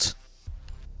shields?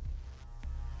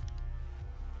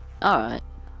 Alright.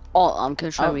 Oh, I'm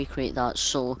gonna try Oh. to recreate that.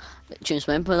 So, James,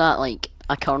 remember that, like,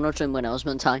 I cornered him when I was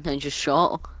Montagna and just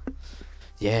shot?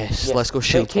 Yes. Yeah. Let's go Wait,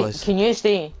 shields, boys. Can you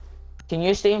stay? Can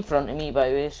you stay in front of me, by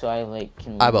the way, so I like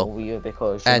can I will. roll you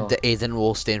because you And know, Aiden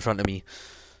will stay in front of me.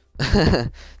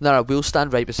 No, we'll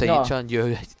stand right beside No. each other and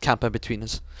you camp in between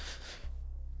us.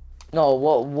 no.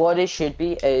 What it should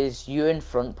be is you in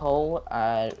front, Paul.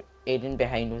 Aiden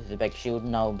behind with the big shield,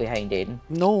 and I'll behind Aiden.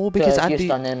 No, So because if I'd you be...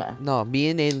 stun him, No, me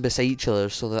and Aiden beside each other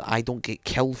so that I don't get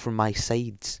killed from my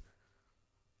sides.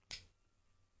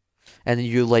 And then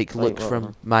you like Like look what, from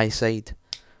man? my side.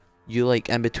 You like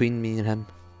in between me and him.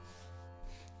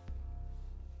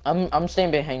 I'm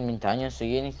staying behind Montagna, so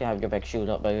you need to have your big shield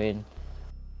up, by the way. Aiden.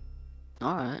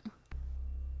 Alright.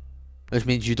 Which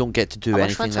means you don't get to do I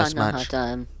wish anything this Montagna match.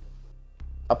 had,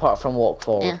 Apart from walk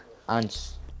forward Yeah. and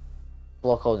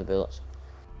block all the bullets.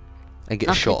 I get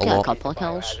I shot could a get a lot. couple of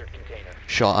kills. Biohazard container.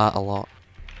 Shot at a lot.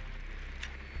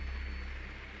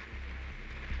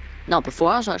 No,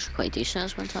 before I was actually quite decent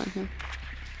as Montagna.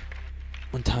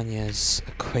 Montagna is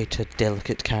quite a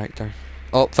delicate character.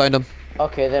 Oh, found him.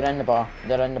 Okay, they're in the bar.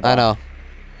 They're in the bar. I know.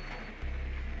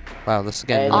 Wow, this is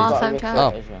getting they've Oh, really... got a found recruit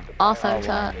her. as well. Oh, found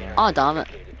wow, her. yeah. Oh, damn it.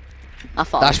 I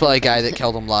thought. That's probably the guy that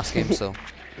killed him last game, so...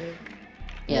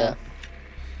 Yeah.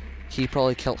 He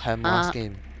probably killed him last Uh,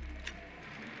 game.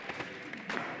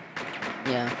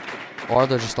 Yeah. Or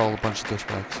they're just all a bunch of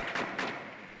douchebags.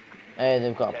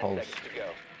 They've got a 10 pulse. seconds to go.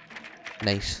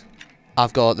 Nice.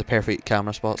 I've got the perfect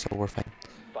camera spot, so we're fine.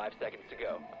 5 seconds to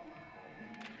go.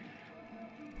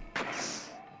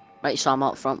 Right, so I'm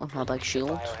up front with my big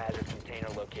shield. Biohazard container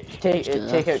location. Take do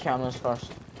take this. out cameras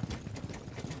first.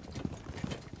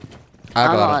 I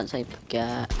I'm got not it. that type of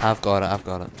guy. I've got it, I've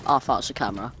got it. Oh, I thought it's a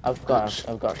camera. I've got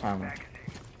a camera.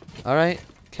 Alright,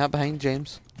 camp behind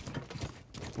James.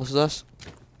 What's this?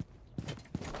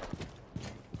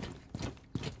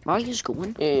 Where are you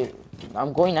going?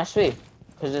 I'm going this way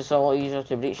because it's a lot easier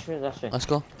to breach through this way. Let's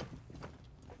go.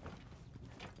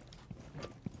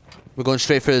 We're going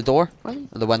straight through the door? Really?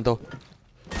 Or the window?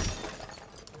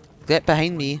 Get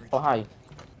behind me. Oh, hi.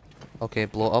 Okay,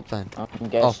 blow it up then. I'm Oh,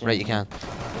 guessing. right, you can.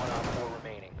 1 op 4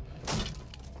 remaining.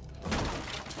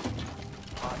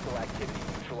 Hostile activity.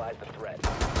 Neutralize the threat.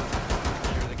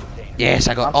 Secure the container. Yes,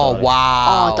 I got. I'm Oh, sorry.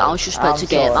 wow. Oh, I was just about I'm to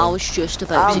get him. I sorry. was just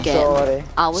about to I'm get him. sorry.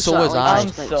 I was So was literally I.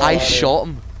 just I'm about to I get him. sorry. shot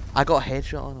him. I got a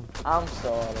headshot on him. I'm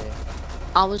sorry.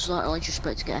 I was literally just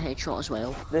about to get a headshot as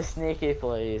well. The sneaky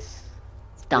place.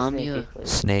 The Damn sneaky you.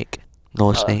 place. Snake.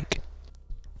 No snake.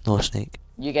 No snake.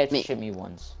 You get to Me- shoot me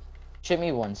once. Shoot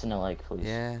me once in the leg, please.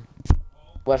 Yeah.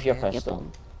 With your Yeah,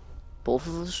 pistol. Both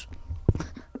of us.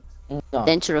 No.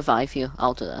 Then to revive you,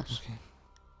 I'll do this. Okay.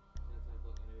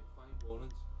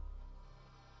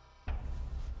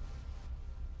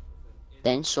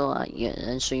 Then so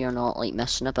you're not like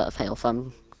missing a bit of health,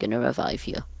 I'm gonna revive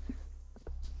you.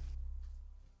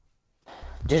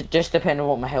 Just depending on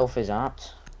what my health is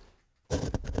at.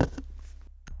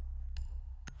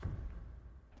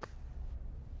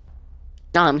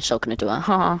 No, I'm still gonna do it.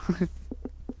 Haha.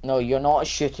 No, you're not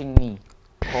shooting me.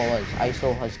 Paul is. I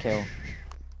saw his kill.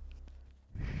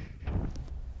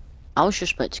 I was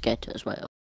just about to get it as well.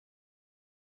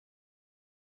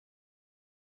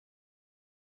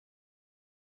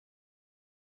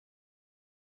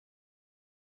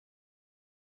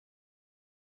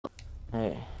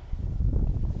 Hey,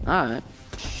 Alright.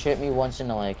 shoot me once in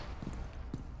the leg.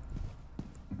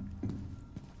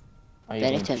 Are you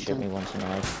Very going to shoot tempting. me once in the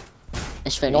leg?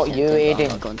 It's very Not you, tempting, but I'm Aiden.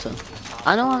 not going to.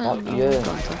 I know I'm Not not you. going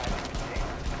to.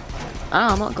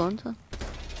 I'm not going to.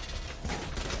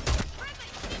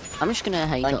 I'm just gonna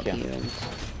hide Thank up you. here and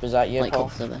Was that you, like Paul?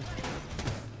 off the way.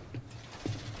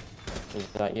 Was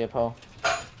that you, Paul?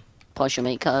 Pause your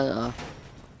mic cut out or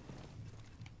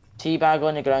Teabag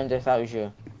on the ground if that was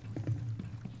you.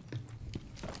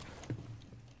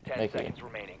 10 Okay. seconds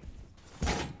remaining.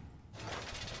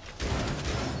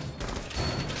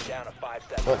 Down to 5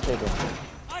 seconds. What's you doing?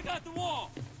 I got the wall.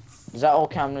 Is that all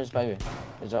cameras, baby?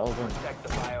 Is that all done? Protect the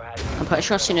biohazard. I'm pretty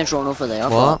sure I've seen a drone over there.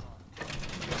 What?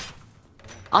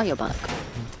 Oh, you're back.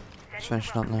 Just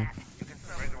finishing up now.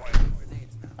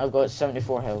 I've got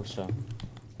 74 health, so.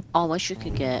 Oh, I wish you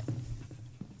could get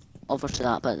over to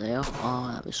that bit there. Oh,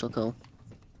 that'd be so cool.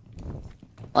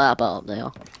 Oh, that bit up there.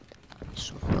 That'd be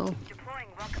so cool. Deploying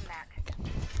welcome mat.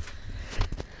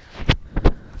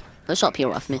 Who's up here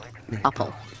with me?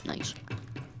 Apple. Nice.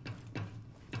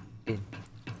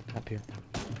 Up here.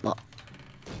 What?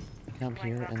 Camp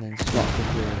here and then swap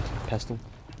with your pistol.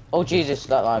 Oh Jesus,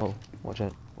 that lag. Oh, watch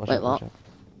out. Watch Wait, out. Watch what? out.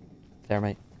 There,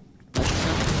 mate. What'd you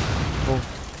say? Oh,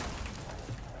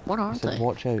 What I are said they?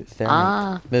 watch out. There,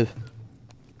 Ah, move.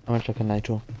 I'm gonna check a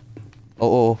nitro.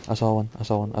 Oh, I saw one. I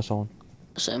saw one. I saw one.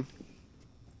 same.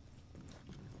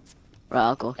 Right,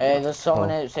 I'll go. There's someone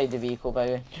Oh. outside the vehicle,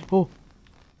 baby.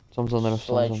 Someone's on the roof.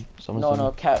 Sledge. Someone's No, on no,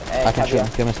 I can shoot him.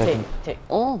 Give me a second. Take.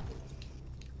 Oh!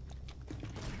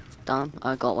 Damn,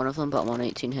 I got one of them, but I'm on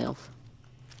 18 health.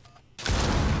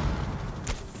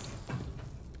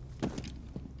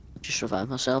 Just revive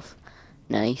myself.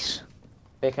 Nice.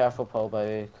 Be careful, Paul,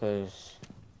 baby, because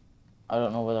I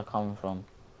don't know where they're coming from.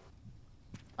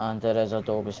 And there is a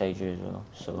door beside you as well,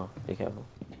 so be careful.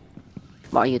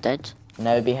 What, are you dead?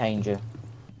 Now behind you.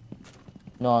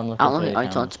 No, I'm looking Alan, through the I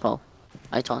talked cameras. to Paul.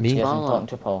 I talked Me? to Yes, I'm Paul. talking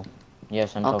to Paul.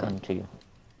 Yes, I'm Okay. talking to you.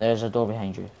 There's a door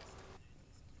behind you.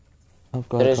 I've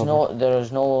got There a is cover. there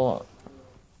is no,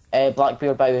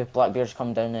 Blackbeard, baby. Blackbeard's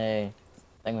come down the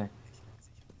thingy,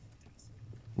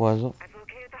 What is it? I've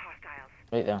located the hostiles.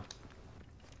 right there.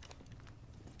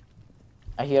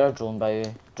 I hear a drone, baby.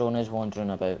 Drone is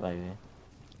wandering about, baby.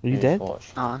 Are you Just dead?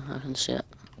 Watch. Ah, I can see it.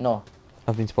 No,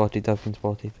 I've been spotted. I've been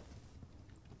spotted.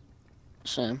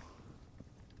 Same.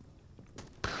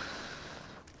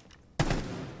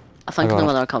 I think I got know it.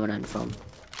 where they're coming in from.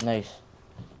 nice.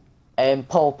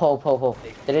 Paul.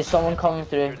 There is someone coming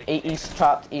through. He's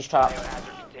trapped. He's trapped.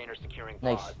 Biohazard container securing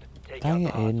Nice. paused. Take Dang out it,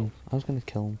 the hostile. Aiden. I was gonna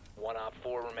kill him. 1 op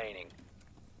 4 remaining.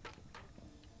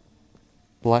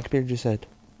 Blackbeard, you said?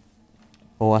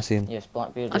 Oh, I see him. Yes,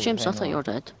 Blackbeard. Oh, James, I thought you were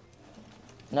dead.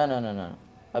 No.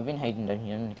 I've been hiding down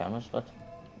here in the cameras, but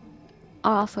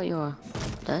Oh, I thought you were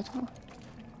dead.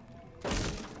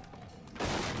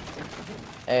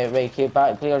 right here,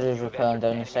 Blackbeard is repelling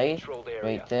down the Enemy side, controlled area.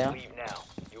 right there. Leave now.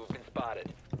 You have been spotted.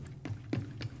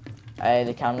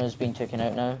 The camera's been taken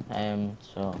out now.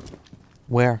 So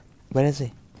Where? Where is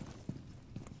he?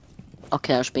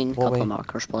 Okay, there's been a What couple way? of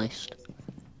markers placed.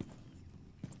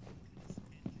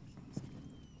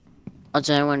 Does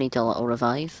anyone need a little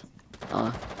revive?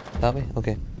 Oh, That way?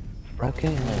 Okay.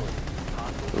 Okay.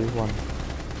 3-1.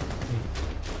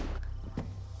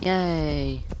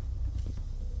 yay!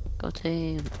 Got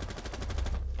him.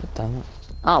 God damn it.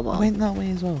 Oh I well. went that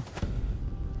way as well.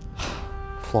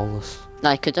 Flawless.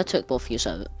 Nah, could have took both of yous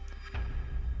out. I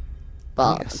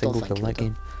But think a I single don't kill think that he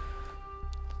would. game.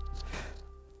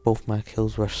 Both my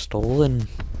kills were stolen.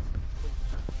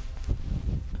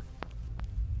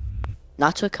 Nah,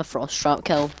 I took a frost trap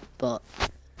kill, but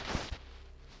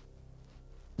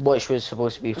Which was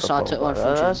supposed to be for so I took Paul, one but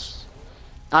from that's- James.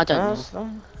 I don't know. that's not-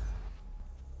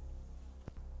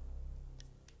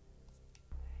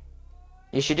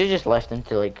 You should have just left him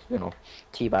to, like, you know,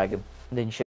 teabag him. Then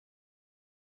shoot.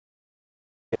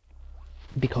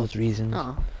 Because reasons.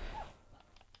 Oh,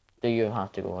 So you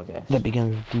have to go, I guess. That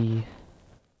begins with D.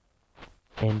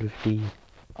 End with D. And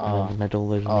Oh, then the middle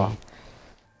there's oh.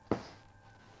 me.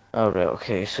 Alright,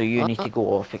 okay, so you need to go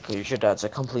off because your dad's a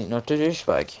complete nut to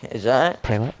douchebag. Is that it?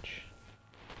 Pretty much.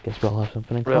 Guess we all have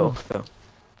something in Right, common. okay.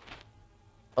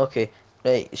 Okay,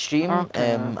 right, stream,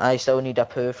 Okay. I still need a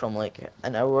poo from like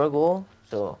an hour ago,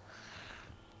 so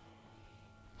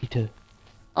Me too.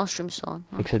 I'll stream song.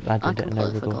 Except I did it an hour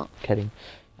completely ago. forgot. Kidding.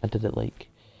 I did it like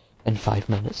in 5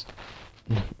 minutes.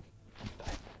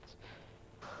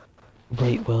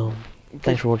 Right, well,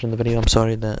 thanks for watching the video. I'm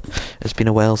sorry that it's been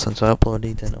a while since I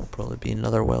uploaded, and it'll probably be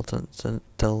another while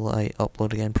until I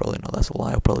upload again. Probably not, that's a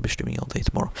lie. I'll probably be streaming all day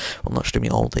tomorrow. Well, not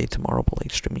streaming all day tomorrow, but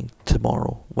like streaming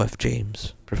tomorrow with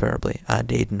James, preferably, and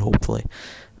Aiden, hopefully,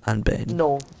 and Ben.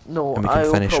 no, And we can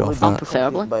I'll finish probably off do that.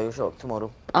 Preferably. complete Bioshock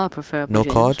tomorrow. I prefer No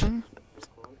James. COD?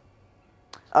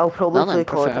 I'll probably Well then, play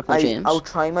COD. preferably James. I'll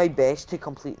try my best to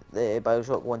complete the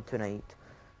Bioshock one tonight.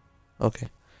 Okay.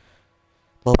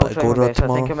 Well, I'll but try go my rod best. I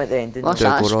think tomorrow. I'm at the end of What's Do the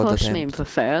a that go road supposed to mean? attempt.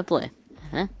 Preferably.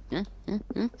 Huh?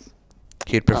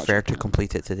 He'd prefer to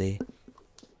complete it today,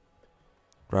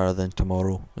 rather than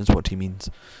tomorrow, is what he means,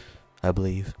 I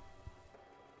believe.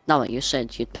 No, what you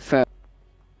said you'd prefer.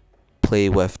 Play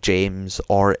with James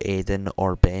or Aiden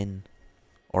or Ben,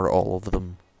 or all of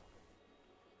them.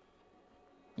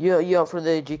 You up for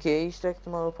the GK stick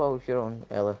tomorrow, Paul? If you're on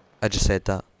Ella. I just said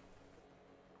that.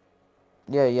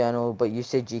 Yeah, I know, but you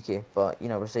said GK, but you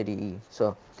never said EE.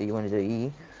 So, do you want to do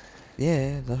EE?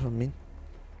 Yeah, that's what I mean.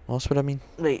 What else would I mean?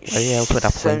 Right. Why else would I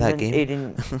play that sounding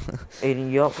game?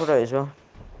 Aiden, you up for that as well?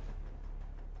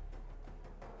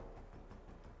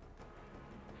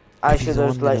 If Actually, he's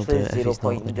there's on, then he'll do literally it. If zero he's not,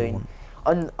 point in then he doing.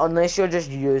 won't. Unless you're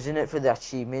just using it for the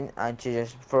achievement and to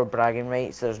just for bragging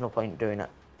rights, there's no point in doing it.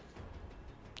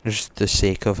 Just the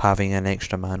sake of having an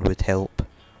extra man would help.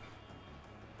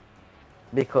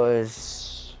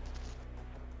 Because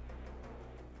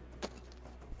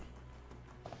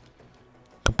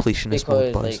Completionist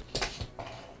mode, boys.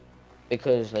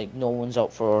 because no one's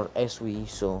up for SWE,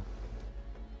 so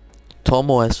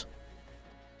Tomo is.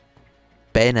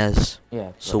 Ben is.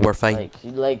 yeah. So we're fine.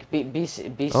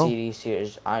 Be Oh. serious here.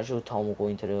 Is actual Tom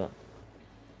going to do it?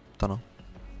 Dunno.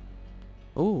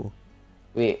 Ooh.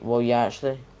 Wait, will you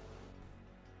actually?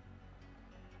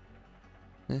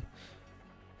 Yeah.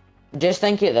 Just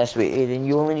think it this way, Aiden.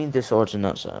 You only need the swords and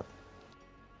that's it.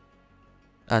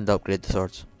 And upgrade the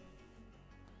swords.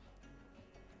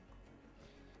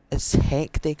 It's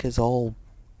hectic as all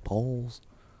balls.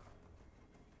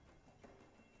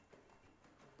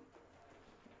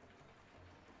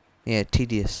 Yeah,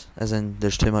 tedious, as in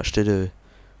there's too much to do.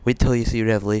 Wait till you see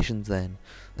Revelations then.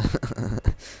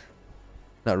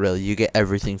 Not really, you get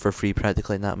everything for free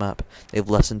practically in that map. They've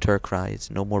listened to our cries.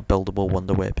 No more buildable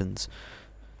wonder weapons.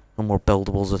 No more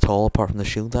buildables at all apart from the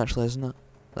shield actually, isn't it?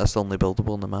 That's the only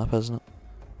buildable in the map, isn't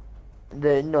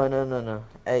it? No.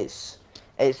 It's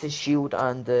the shield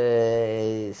and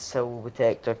the civil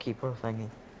protector keeper thingy.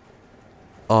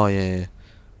 Oh yeah.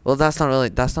 Well, that's not really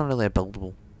a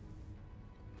buildable.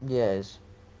 Yes.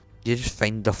 You just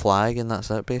find the flag and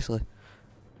that's it basically.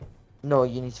 No,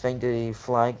 you need to find the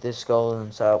flag, the skull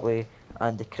and satellite,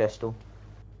 and the crystal.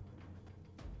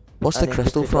 What's And the then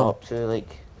crystal pick it from? up to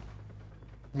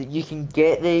you can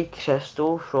get the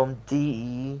crystal from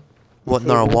DE. What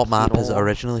map is it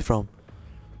originally from?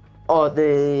 Oh,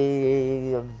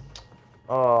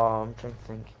 I'm trying to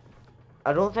think.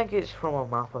 I don't think it's from a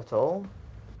map at all.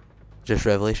 Just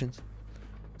Revelations?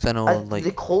 'Cause I know like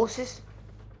the closest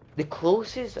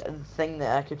thing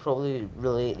that I could probably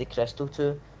relate the crystal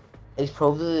to is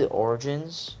probably the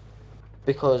Origins,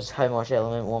 because how much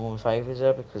Element 115 is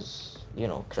there? Because you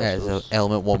know yeah, it's crystals. a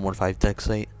Element 115 dig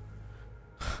site.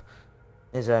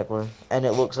 Exactly, and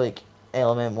it looks like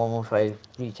Element 115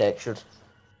 retextured.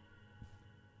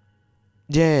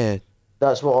 Yeah,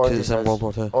 That's what 'cause Origins it's in is. World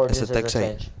War II. Origins It's a is dig site.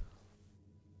 trench.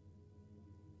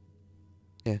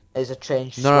 Yeah. It's a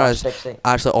trench No, slash it's dig site.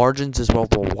 actually Origins is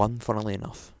World War One. Funnily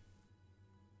enough,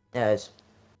 Yeah, it's.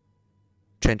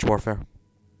 trench warfare.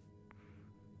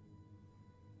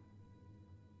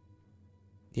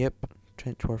 Yep,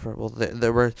 trench warfare. Well,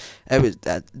 there were. It was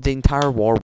the entire war